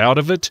comes out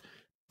of it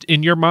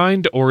in your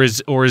mind, or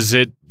is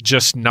it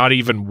just not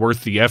even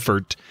worth the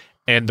effort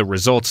and the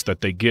results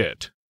that they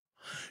get?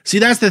 See,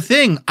 that's the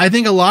thing. I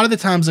think a lot of the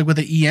times, like with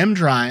the EM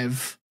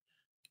drive,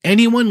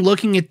 anyone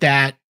looking at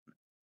that,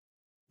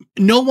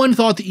 no one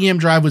thought the EM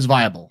drive was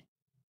viable.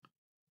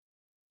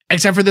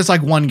 Except for this,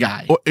 like, one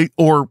guy.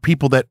 Or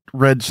people that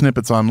read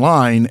snippets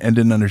online and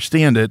didn't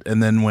understand it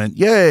and then went,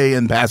 yay,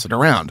 and pass it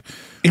around.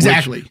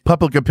 Exactly.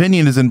 Public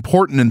opinion is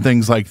important in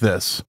things like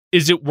this.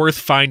 Is it worth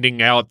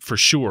finding out for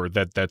sure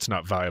that that's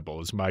not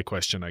viable is my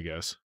question, I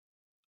guess.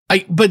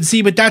 But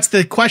that's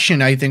the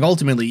question, I think,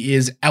 ultimately,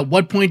 is at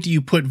what point do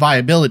you put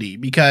viability?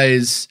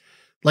 Because,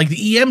 like,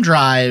 the EM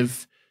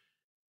drive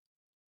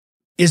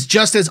is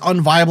just as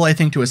unviable, I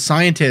think, to a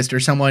scientist or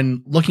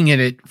someone looking at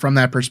it from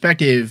that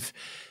perspective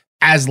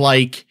as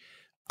like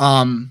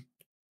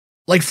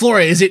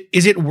Flora, is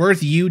it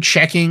worth you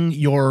checking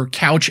your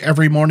couch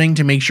every morning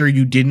to make sure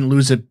you didn't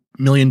lose $1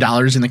 million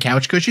in the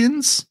couch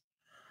cushions?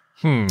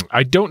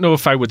 I don't know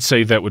if I would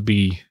say that would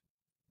be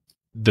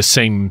the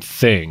same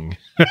thing.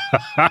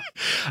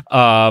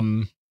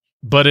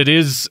 But it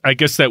is, I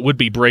guess that would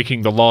be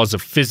breaking the laws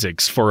of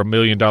physics for $1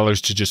 million to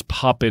just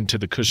pop into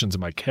the cushions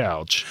of my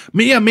couch.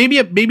 Yeah, maybe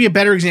a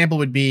better example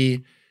would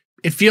be,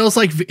 it feels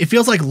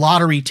like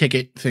lottery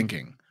ticket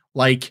thinking.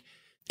 Like,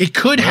 it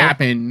could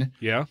happen.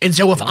 Yeah. And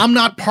so if I'm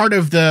not part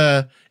of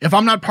the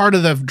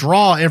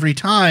draw every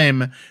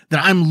time, then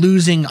I'm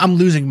losing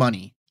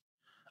money.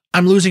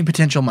 I'm losing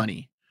potential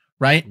money.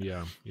 right?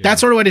 Yeah. That's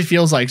sort of what it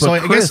feels like.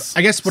 But So Chris,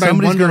 I guess what I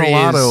somebody's wonder got a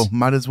lotto, is,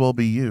 might as well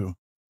be you.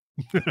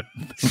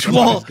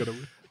 well,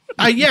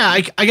 I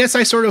guess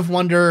I sort of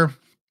wonder.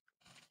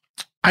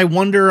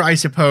 I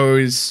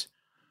suppose,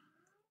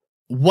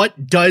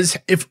 what does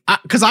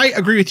because I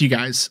agree with you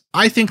guys.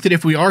 I think that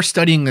if we are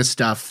studying this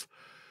stuff,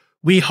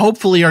 we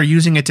hopefully are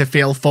using it to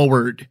fail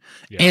forward.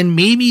 Yeah. And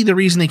maybe the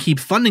reason they keep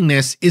funding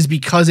this is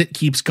because it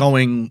keeps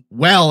going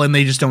well and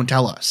they just don't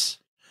tell us.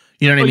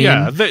 You know what I mean?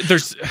 Yeah,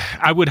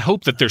 I would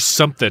hope that there's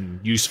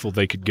something useful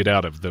they could get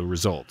out of the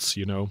results,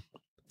 you know?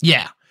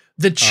 Yeah.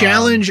 The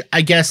challenge,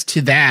 I guess,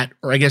 to that,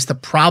 or I guess the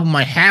problem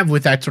I have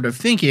with that sort of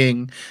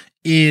thinking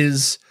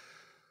is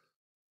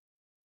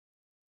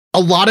a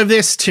lot of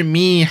this to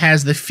me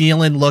has the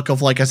feel and look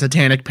of like a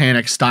Satanic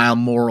Panic style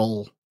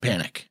moral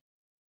panic,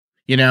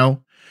 you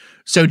know?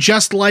 So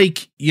just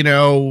like, you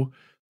know,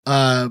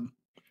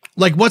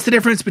 like what's the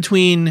difference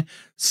between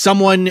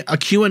someone, a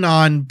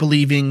QAnon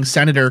believing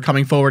senator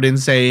coming forward and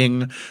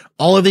saying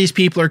all of these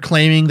people are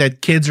claiming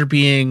that kids are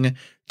being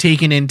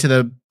taken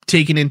into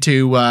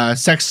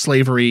sex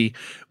slavery.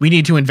 We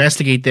need to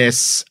investigate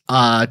this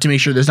to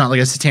make sure there's not like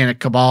a satanic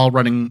cabal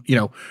running, you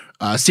know,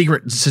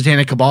 secret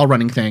satanic cabal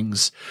running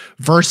things,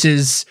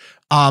 versus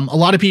a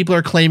lot of people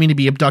are claiming to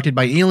be abducted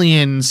by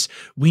aliens.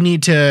 We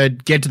need to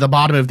get to the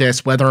bottom of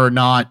this, whether or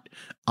not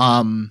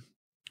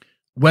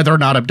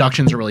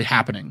abductions are really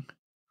happening.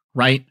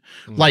 Right.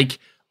 Like,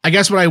 I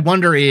guess what I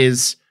wonder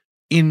is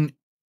in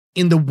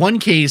the one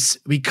case,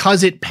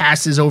 because it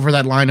passes over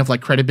that line of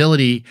like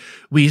credibility,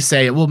 we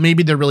say, well,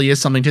 maybe there really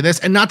is something to this.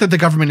 And not that the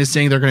government is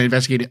saying they're going to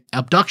investigate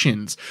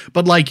abductions,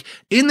 but like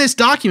in this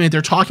document,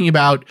 they're talking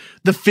about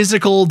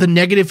the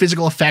negative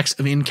physical effects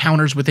of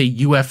encounters with a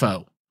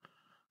UFO.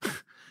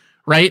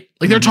 Right?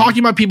 Like they're talking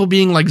about people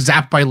being like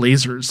zapped by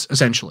lasers,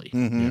 essentially.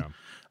 Mm-hmm.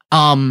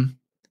 Yeah.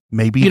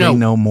 Maybe they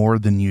know more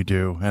than you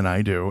do and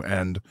I do.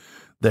 And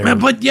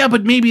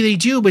but maybe they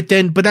do, but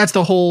that's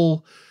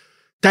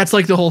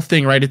like the whole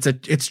thing, right?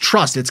 It's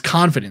trust, it's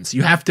confidence.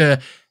 You have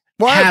to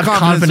have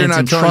confidence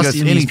and trust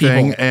in these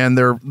people. And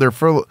they're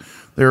fully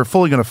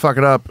going to fuck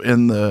it up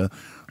in the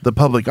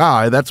public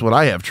eye. That's what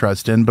I have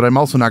trust in, but I'm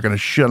also not going to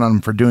shit on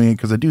them for doing it,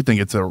 because I do think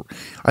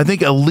I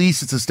think at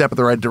least it's a step in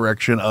the right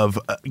direction of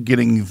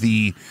getting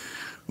the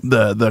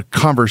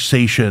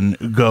conversation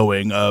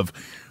going of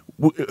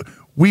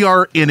we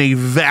are in a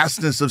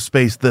vastness of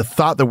space. The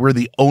thought that we're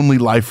the only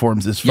life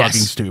forms is fucking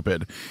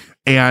stupid.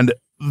 And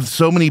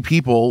so many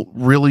people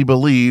really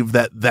believe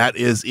that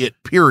is it,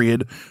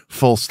 period,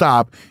 full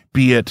stop,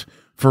 be it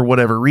for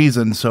whatever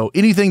reason. So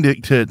anything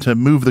to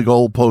move the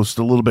goalpost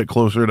a little bit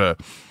closer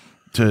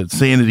to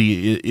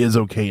sanity is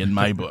okay in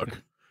my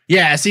book.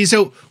 Yeah. See,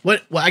 so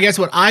what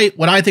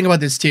I think about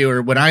this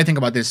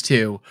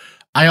too,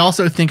 I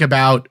also think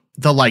about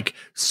the like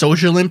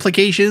social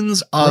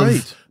implications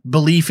of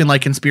belief in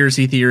like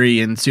conspiracy theory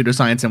and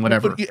pseudoscience and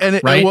whatever.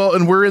 And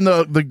we're in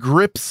the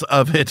grips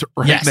of it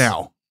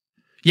now.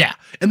 Yeah.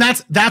 And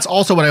that's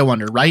also what I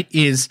wonder, right?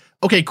 Is,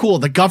 okay, cool.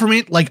 The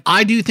government, like,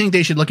 I do think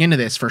they should look into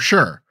this for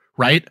sure.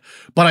 Right.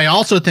 But I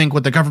also think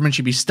what the government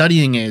should be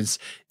studying is,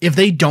 if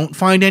they don't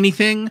find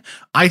anything,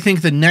 I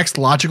think the next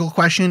logical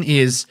question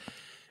is,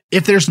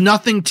 if there's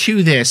nothing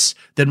to this,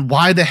 then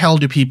why the hell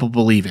do people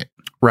believe it?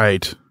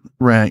 Right.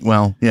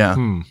 Well, yeah.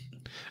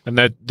 And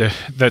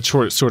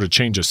that sort of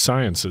changes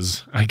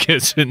sciences, I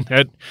guess, in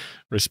that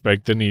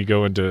respect. Then you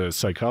go into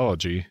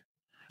psychology.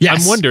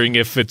 Yes. I'm wondering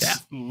if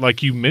it's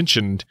like you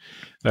mentioned,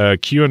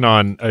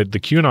 QAnon, the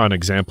QAnon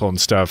example and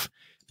stuff.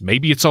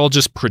 Maybe it's all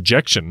just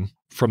projection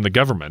from the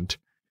government,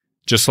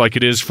 just like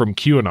it is from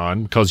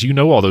QAnon, because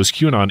all those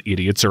QAnon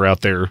idiots are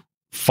out there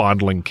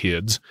fondling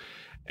kids,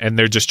 and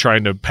they're just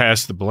trying to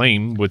pass the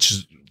blame,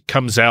 which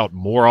comes out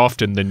more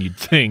often than you'd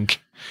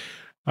think.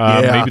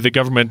 Maybe the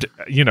government,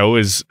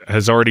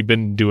 has already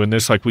been doing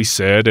this, like we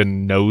said,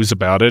 and knows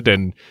about it,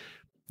 and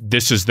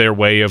this is their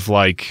way of,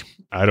 like,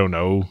 I don't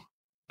know,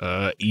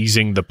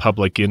 easing the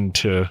public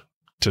into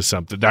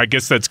something. I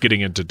guess that's getting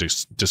into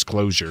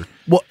disclosure.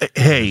 Well,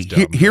 hey,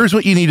 here's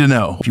what you need to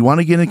know. If you want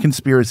to get into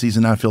conspiracies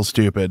and not feel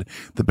stupid,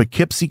 the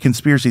Poughkeepsie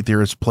conspiracy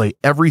theorists play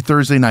every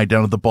Thursday night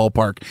down at the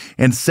ballpark,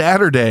 and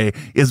Saturday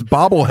is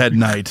bobblehead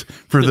night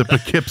for the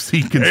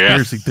Poughkeepsie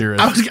conspiracy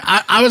theorists.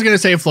 I was going to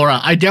say, Flora,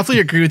 I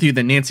definitely agree with you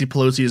that Nancy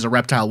Pelosi is a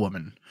reptile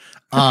woman.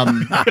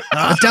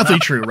 That's definitely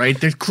true, right?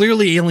 There's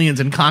clearly aliens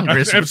in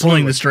Congress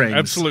pulling the strings.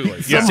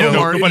 Absolutely. Yeah. So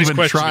nobody's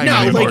trying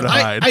anymore to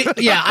hide.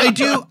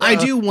 I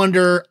do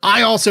wonder.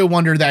 I also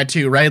wonder that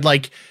too, right?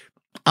 Like,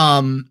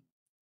 some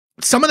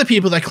of the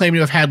people that claim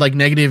to have had like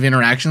negative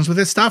interactions with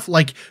this stuff,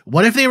 like,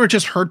 what if they were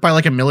just hurt by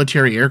like a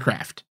military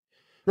aircraft,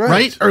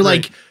 right? Or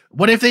like,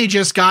 what if they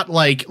just got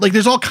like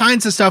there's all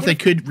kinds of stuff that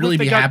could really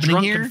be happening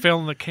drunk here. And fell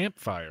in the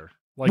campfire.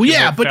 Like, well,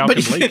 yeah, but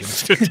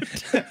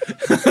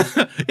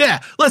yeah.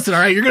 Listen,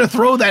 all right, you're gonna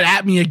throw that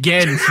at me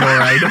again,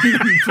 Flora. I don't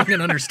even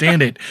fucking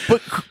understand it.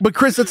 But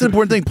Chris, that's an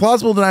important thing.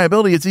 Plausible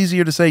deniability. It's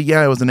easier to say, yeah,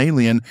 I was an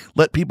alien.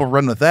 Let people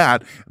run with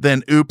that.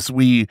 Than, oops,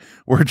 we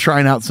were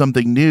trying out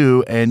something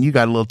new, and you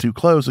got a little too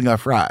close and got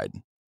fried.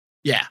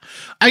 Yeah.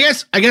 I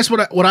guess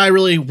what I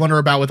really wonder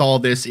about with all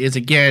of this is,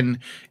 again,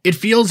 it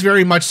feels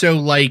very much so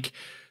like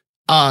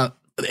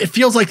it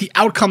feels like the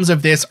outcomes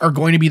of this are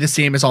going to be the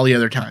same as all the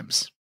other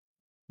times.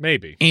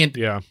 Maybe. And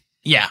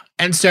yeah.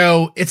 And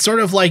so it's sort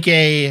of like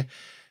I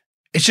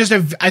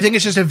think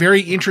it's just a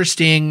very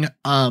interesting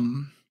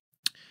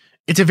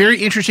it's a very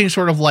interesting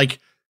sort of like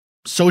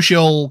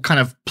social kind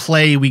of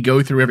play we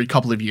go through every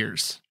couple of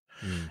years.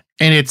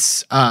 And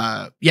it's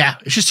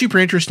it's just super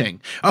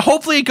interesting.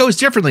 Hopefully it goes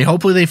differently.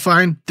 Hopefully they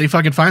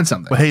fucking find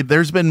something. Well, hey,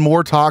 there's been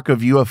more talk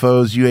of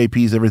UFOs,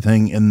 UAPs,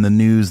 everything in the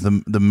news,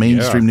 the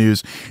mainstream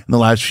news in the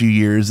last few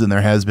years than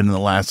there has been in the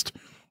last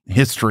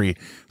history.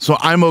 So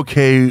I'm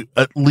okay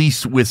at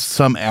least with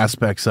some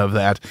aspects of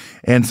that.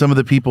 And some of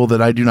the people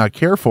that I do not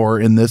care for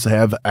in this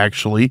have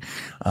actually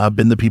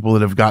been the people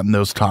that have gotten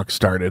those talks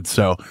started.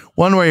 So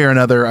one way or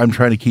another, I'm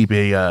trying to keep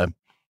a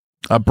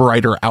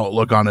brighter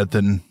outlook on it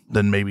than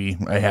maybe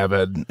I have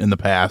had in the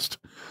past.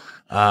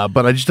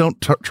 But I just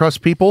don't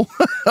trust people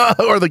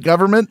or the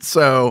government.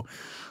 So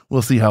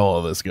we'll see how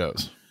all this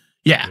goes.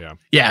 Yeah.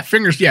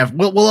 Fingers. Yeah.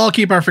 We'll all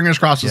keep our fingers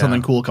crossed with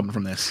something cool coming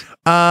from this.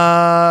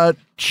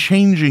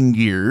 Changing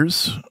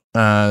gears.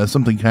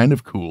 Something kind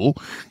of cool,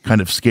 kind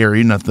of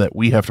scary, not that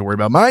we have to worry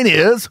about. Mine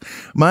is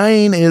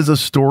a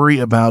story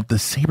about the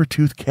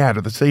saber-toothed cat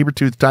or the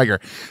saber-toothed tiger.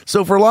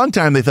 So for a long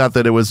time, they thought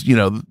that it was,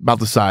 about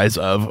the size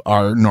of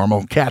our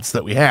normal cats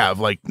that we have,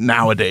 like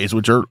nowadays,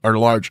 which are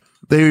large.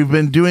 They've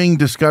been doing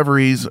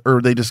discoveries,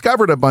 or they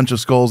discovered a bunch of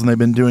skulls and they've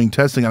been doing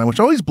testing on them, which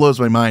always blows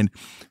my mind.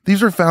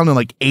 These were found in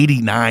like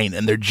 89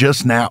 and they're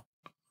just now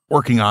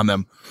working on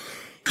them.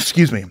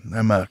 Excuse me.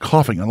 I'm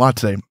coughing a lot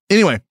today.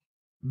 Anyway,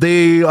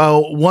 they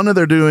one of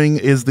they're doing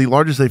is the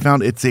largest they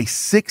found. It's a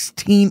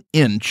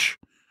 16-inch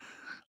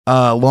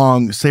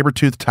long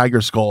saber-toothed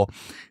tiger skull.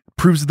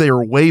 Proves that they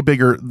are way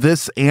bigger.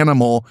 This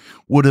animal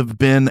would have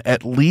been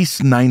at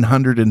least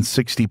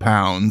 960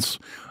 pounds.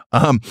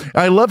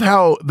 I love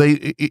how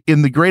they,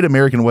 in the Great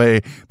American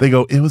Way, they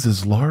go, it was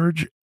as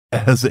large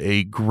as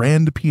a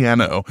grand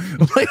piano,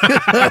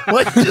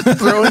 like just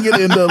throwing it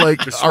into like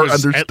our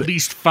at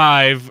least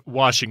 5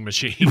 washing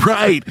machines,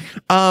 right?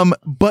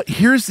 But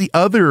here's the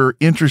other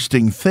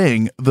interesting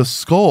thing: the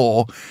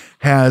skull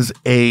has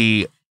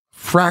a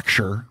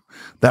fracture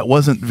that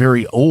wasn't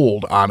very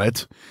old on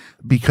it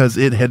because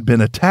it had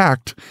been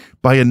attacked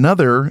by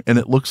another, and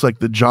it looks like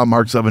the jaw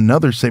marks of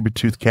another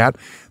saber-toothed cat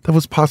that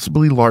was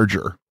possibly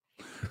larger.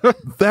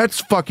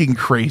 That's fucking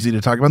crazy to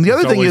talk about. And the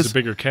other thing is a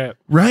bigger cat.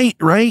 Right.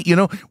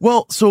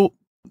 Well, so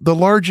the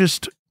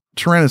largest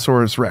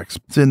Tyrannosaurus Rex,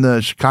 it's in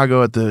the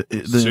Chicago at the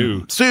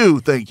Sue.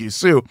 Thank you,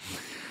 Sue.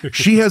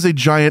 She has a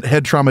giant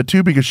head trauma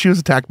too because she was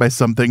attacked by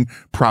something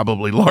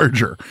probably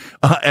larger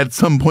at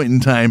some point in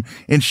time,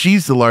 and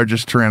she's the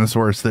largest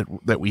Tyrannosaurus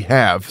that we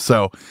have.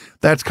 So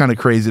that's kind of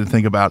crazy to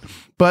think about.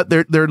 But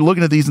they're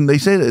looking at these and they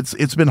say that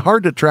it's been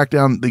hard to track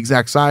down the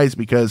exact size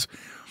because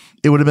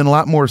it would have been a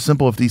lot more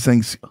simple if these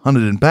things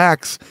hunted in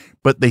packs,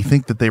 but they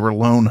think that they were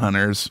lone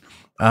hunters,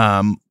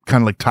 kind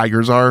of like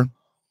tigers are.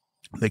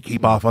 They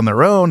keep off on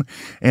their own,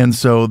 and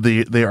so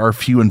they are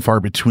few and far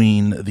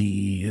between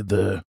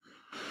the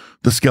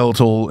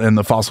skeletal and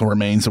the fossil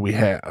remains that we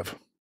have.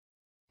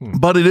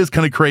 But it is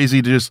kind of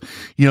crazy to just,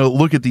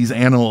 look at these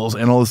animals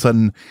and all of a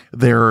sudden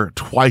they're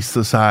twice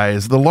the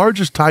size. The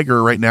largest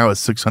tiger right now is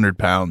 600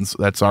 pounds.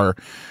 That's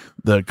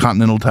the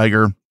continental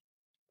tiger.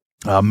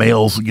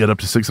 Males get up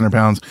to 600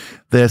 pounds.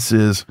 This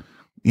is,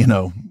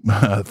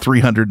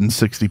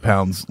 360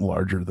 pounds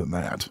larger than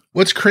that.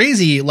 What's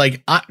crazy,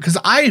 like, because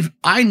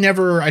I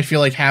never, I feel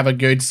like, have a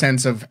good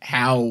sense of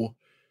how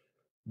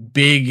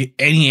big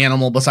any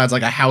animal besides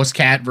like a house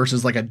cat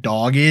versus like a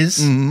dog is.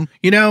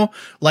 Mm-hmm.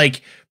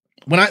 Like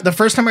when the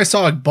first time I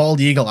saw a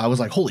bald eagle, I was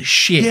like, holy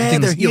shit. Yeah,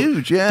 they're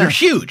huge. Yeah, they're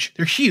huge.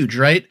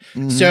 Right.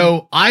 Mm-hmm.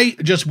 So I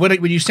just,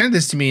 when you sent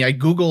this to me, I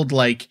Googled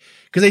like,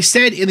 because they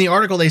said in the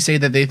article, they say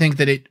that they think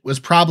that it was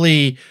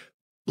probably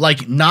like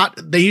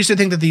they used to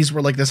think that these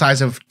were like the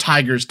size of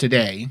tigers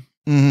today.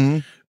 Mm-hmm.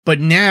 But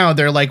now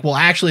they're like, well,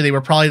 actually they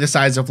were probably the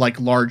size of like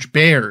large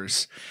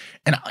bears.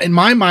 And in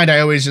my mind, I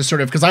always just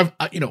sort of, because I've,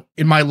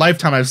 in my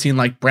lifetime, I've seen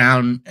like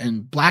brown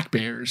and black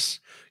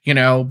bears,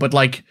 but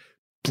like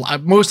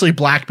mostly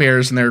black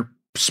bears, and they're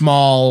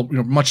small,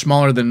 much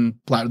smaller than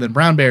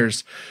brown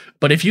bears.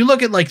 But if you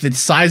look at like the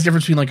size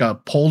difference between like a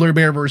polar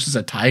bear versus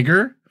a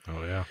tiger,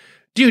 oh yeah,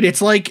 dude,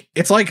 it's like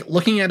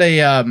looking at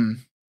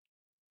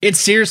it's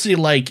seriously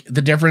like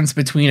the difference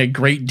between a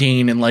Great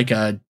Dane and like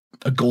a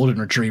golden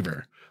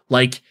retriever.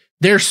 Like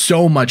they're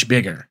so much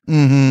bigger.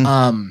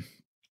 Mm-hmm.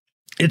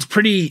 It's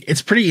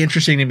pretty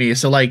interesting to me.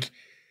 So like,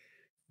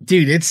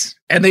 dude,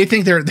 and they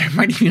think there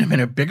might even have been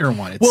a bigger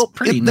one. It's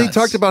pretty nuts. They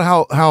talked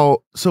about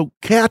how so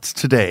cats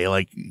today,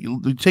 like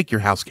you take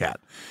your house cat,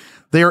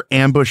 they're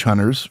ambush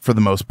hunters for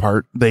the most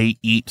part. They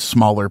eat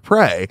smaller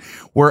prey,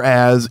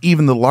 whereas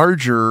even the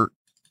larger,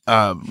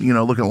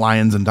 look at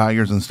lions and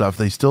tigers and stuff,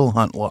 they still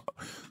hunt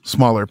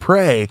smaller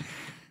prey.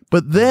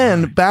 But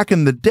then back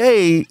in the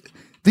day,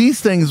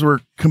 these things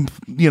were,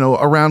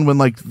 around when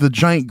like the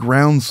giant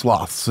ground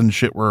sloths and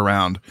shit were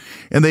around.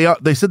 And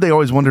they said they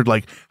always wondered,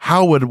 like,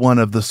 how would one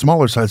of the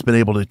smaller size been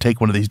able to take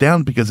one of these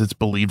down? Because it's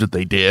believed that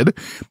they did,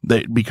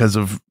 because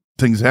of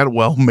things had,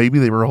 well, maybe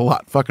they were a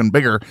lot fucking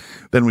bigger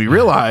than we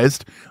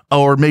realized,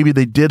 or maybe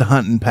they did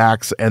hunt in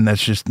packs and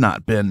that's just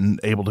not been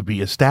able to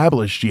be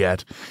established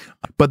yet.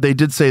 But they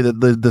did say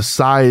that the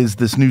size,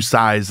 this new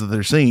size that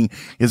they're seeing,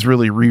 is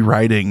really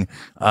rewriting,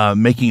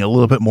 making a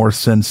little bit more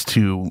sense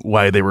to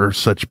why they were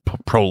such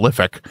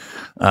prolific,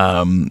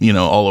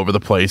 all over the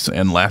place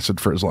and lasted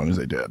for as long as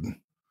they did.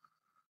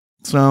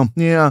 So,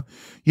 yeah,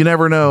 you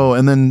never know.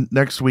 And then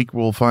next week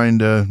we'll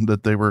find that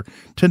they were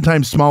 10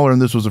 times smaller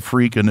and this was a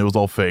freak and it was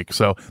all fake.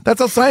 So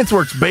that's how science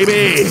works,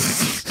 baby.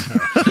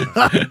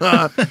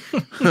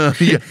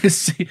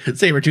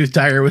 Saber-toothed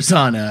tiger was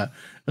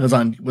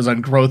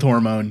on growth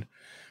hormone.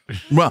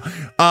 Well,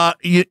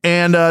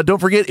 and don't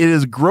forget, it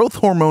is growth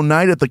hormone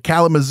night at the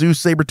Kalamazoo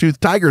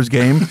Saber-toothed Tigers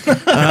game.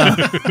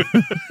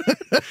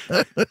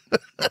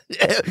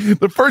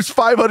 The first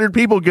 500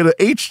 people get a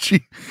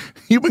HG,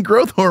 human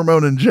growth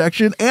hormone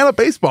injection, and a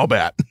baseball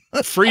bat.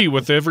 Free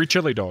with every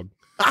chili dog.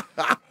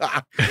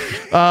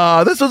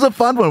 This was a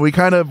fun one. We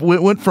kind of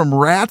went from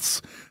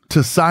rats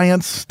to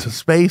science to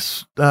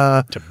space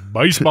to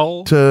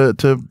baseball to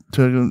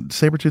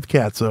saber-toothed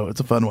cat. So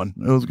it's a fun one.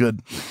 It was good.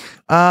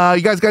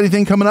 You guys got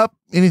anything coming up?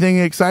 Anything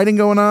exciting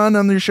going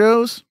on your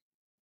shows?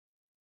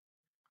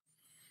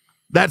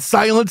 That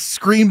silence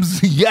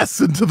screams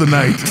yes into the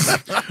night.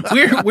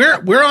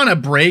 we're on a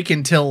break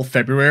until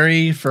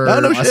February for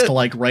us to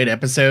like write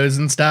episodes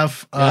and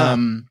stuff. Yeah.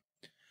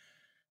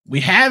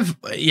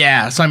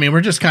 So I mean,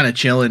 we're just kind of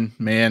chilling,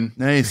 man.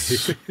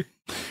 Nice.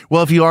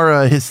 Well, if you are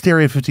a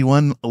Hysteria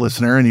 51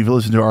 listener and you've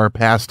listened to our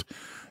past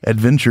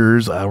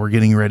adventures, we're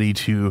getting ready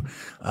to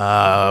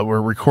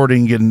we're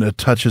recording, getting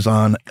touches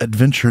on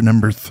adventure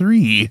number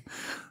 3.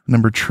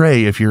 Number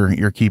Trey, if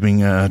you're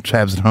keeping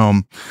tabs at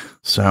home.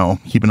 So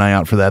keep an eye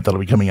out for that. That'll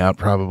be coming out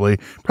probably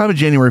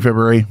January,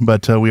 February,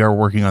 but we are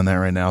working on that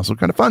right now. So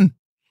kind of fun.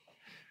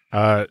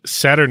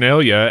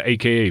 Saturnalia,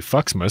 aka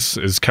Fuxmas,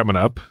 is coming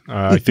up.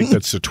 I think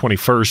that's the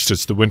 21st.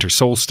 It's the winter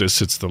solstice.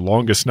 It's the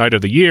longest night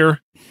of the year.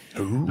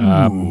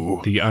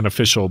 The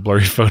unofficial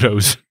blurry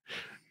photos,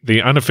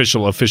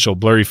 official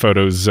blurry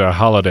photos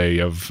holiday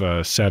of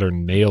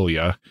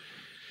Saturnalia.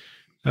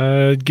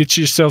 Get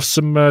yourself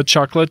some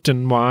chocolate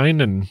and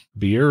wine and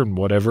beer and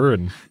whatever,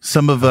 and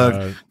some of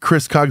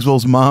Chris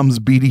Cogswell's mom's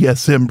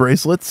BDSM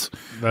bracelets.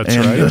 That's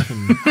right.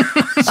 And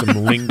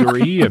some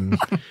lingerie and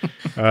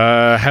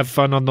have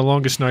fun on the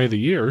longest night of the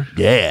year.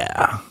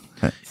 Yeah.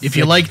 If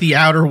you like the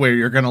outerwear,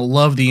 you're gonna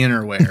love the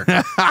innerwear.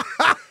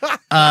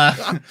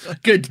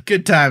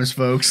 Good times,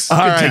 folks. All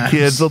good right, times.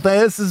 kids. Well,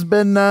 this has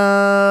been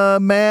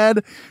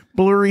Mad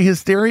Blurry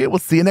Hysteria. We'll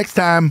see you next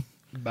time.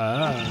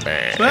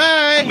 Bye.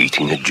 Bye.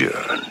 Meeting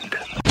adjourned.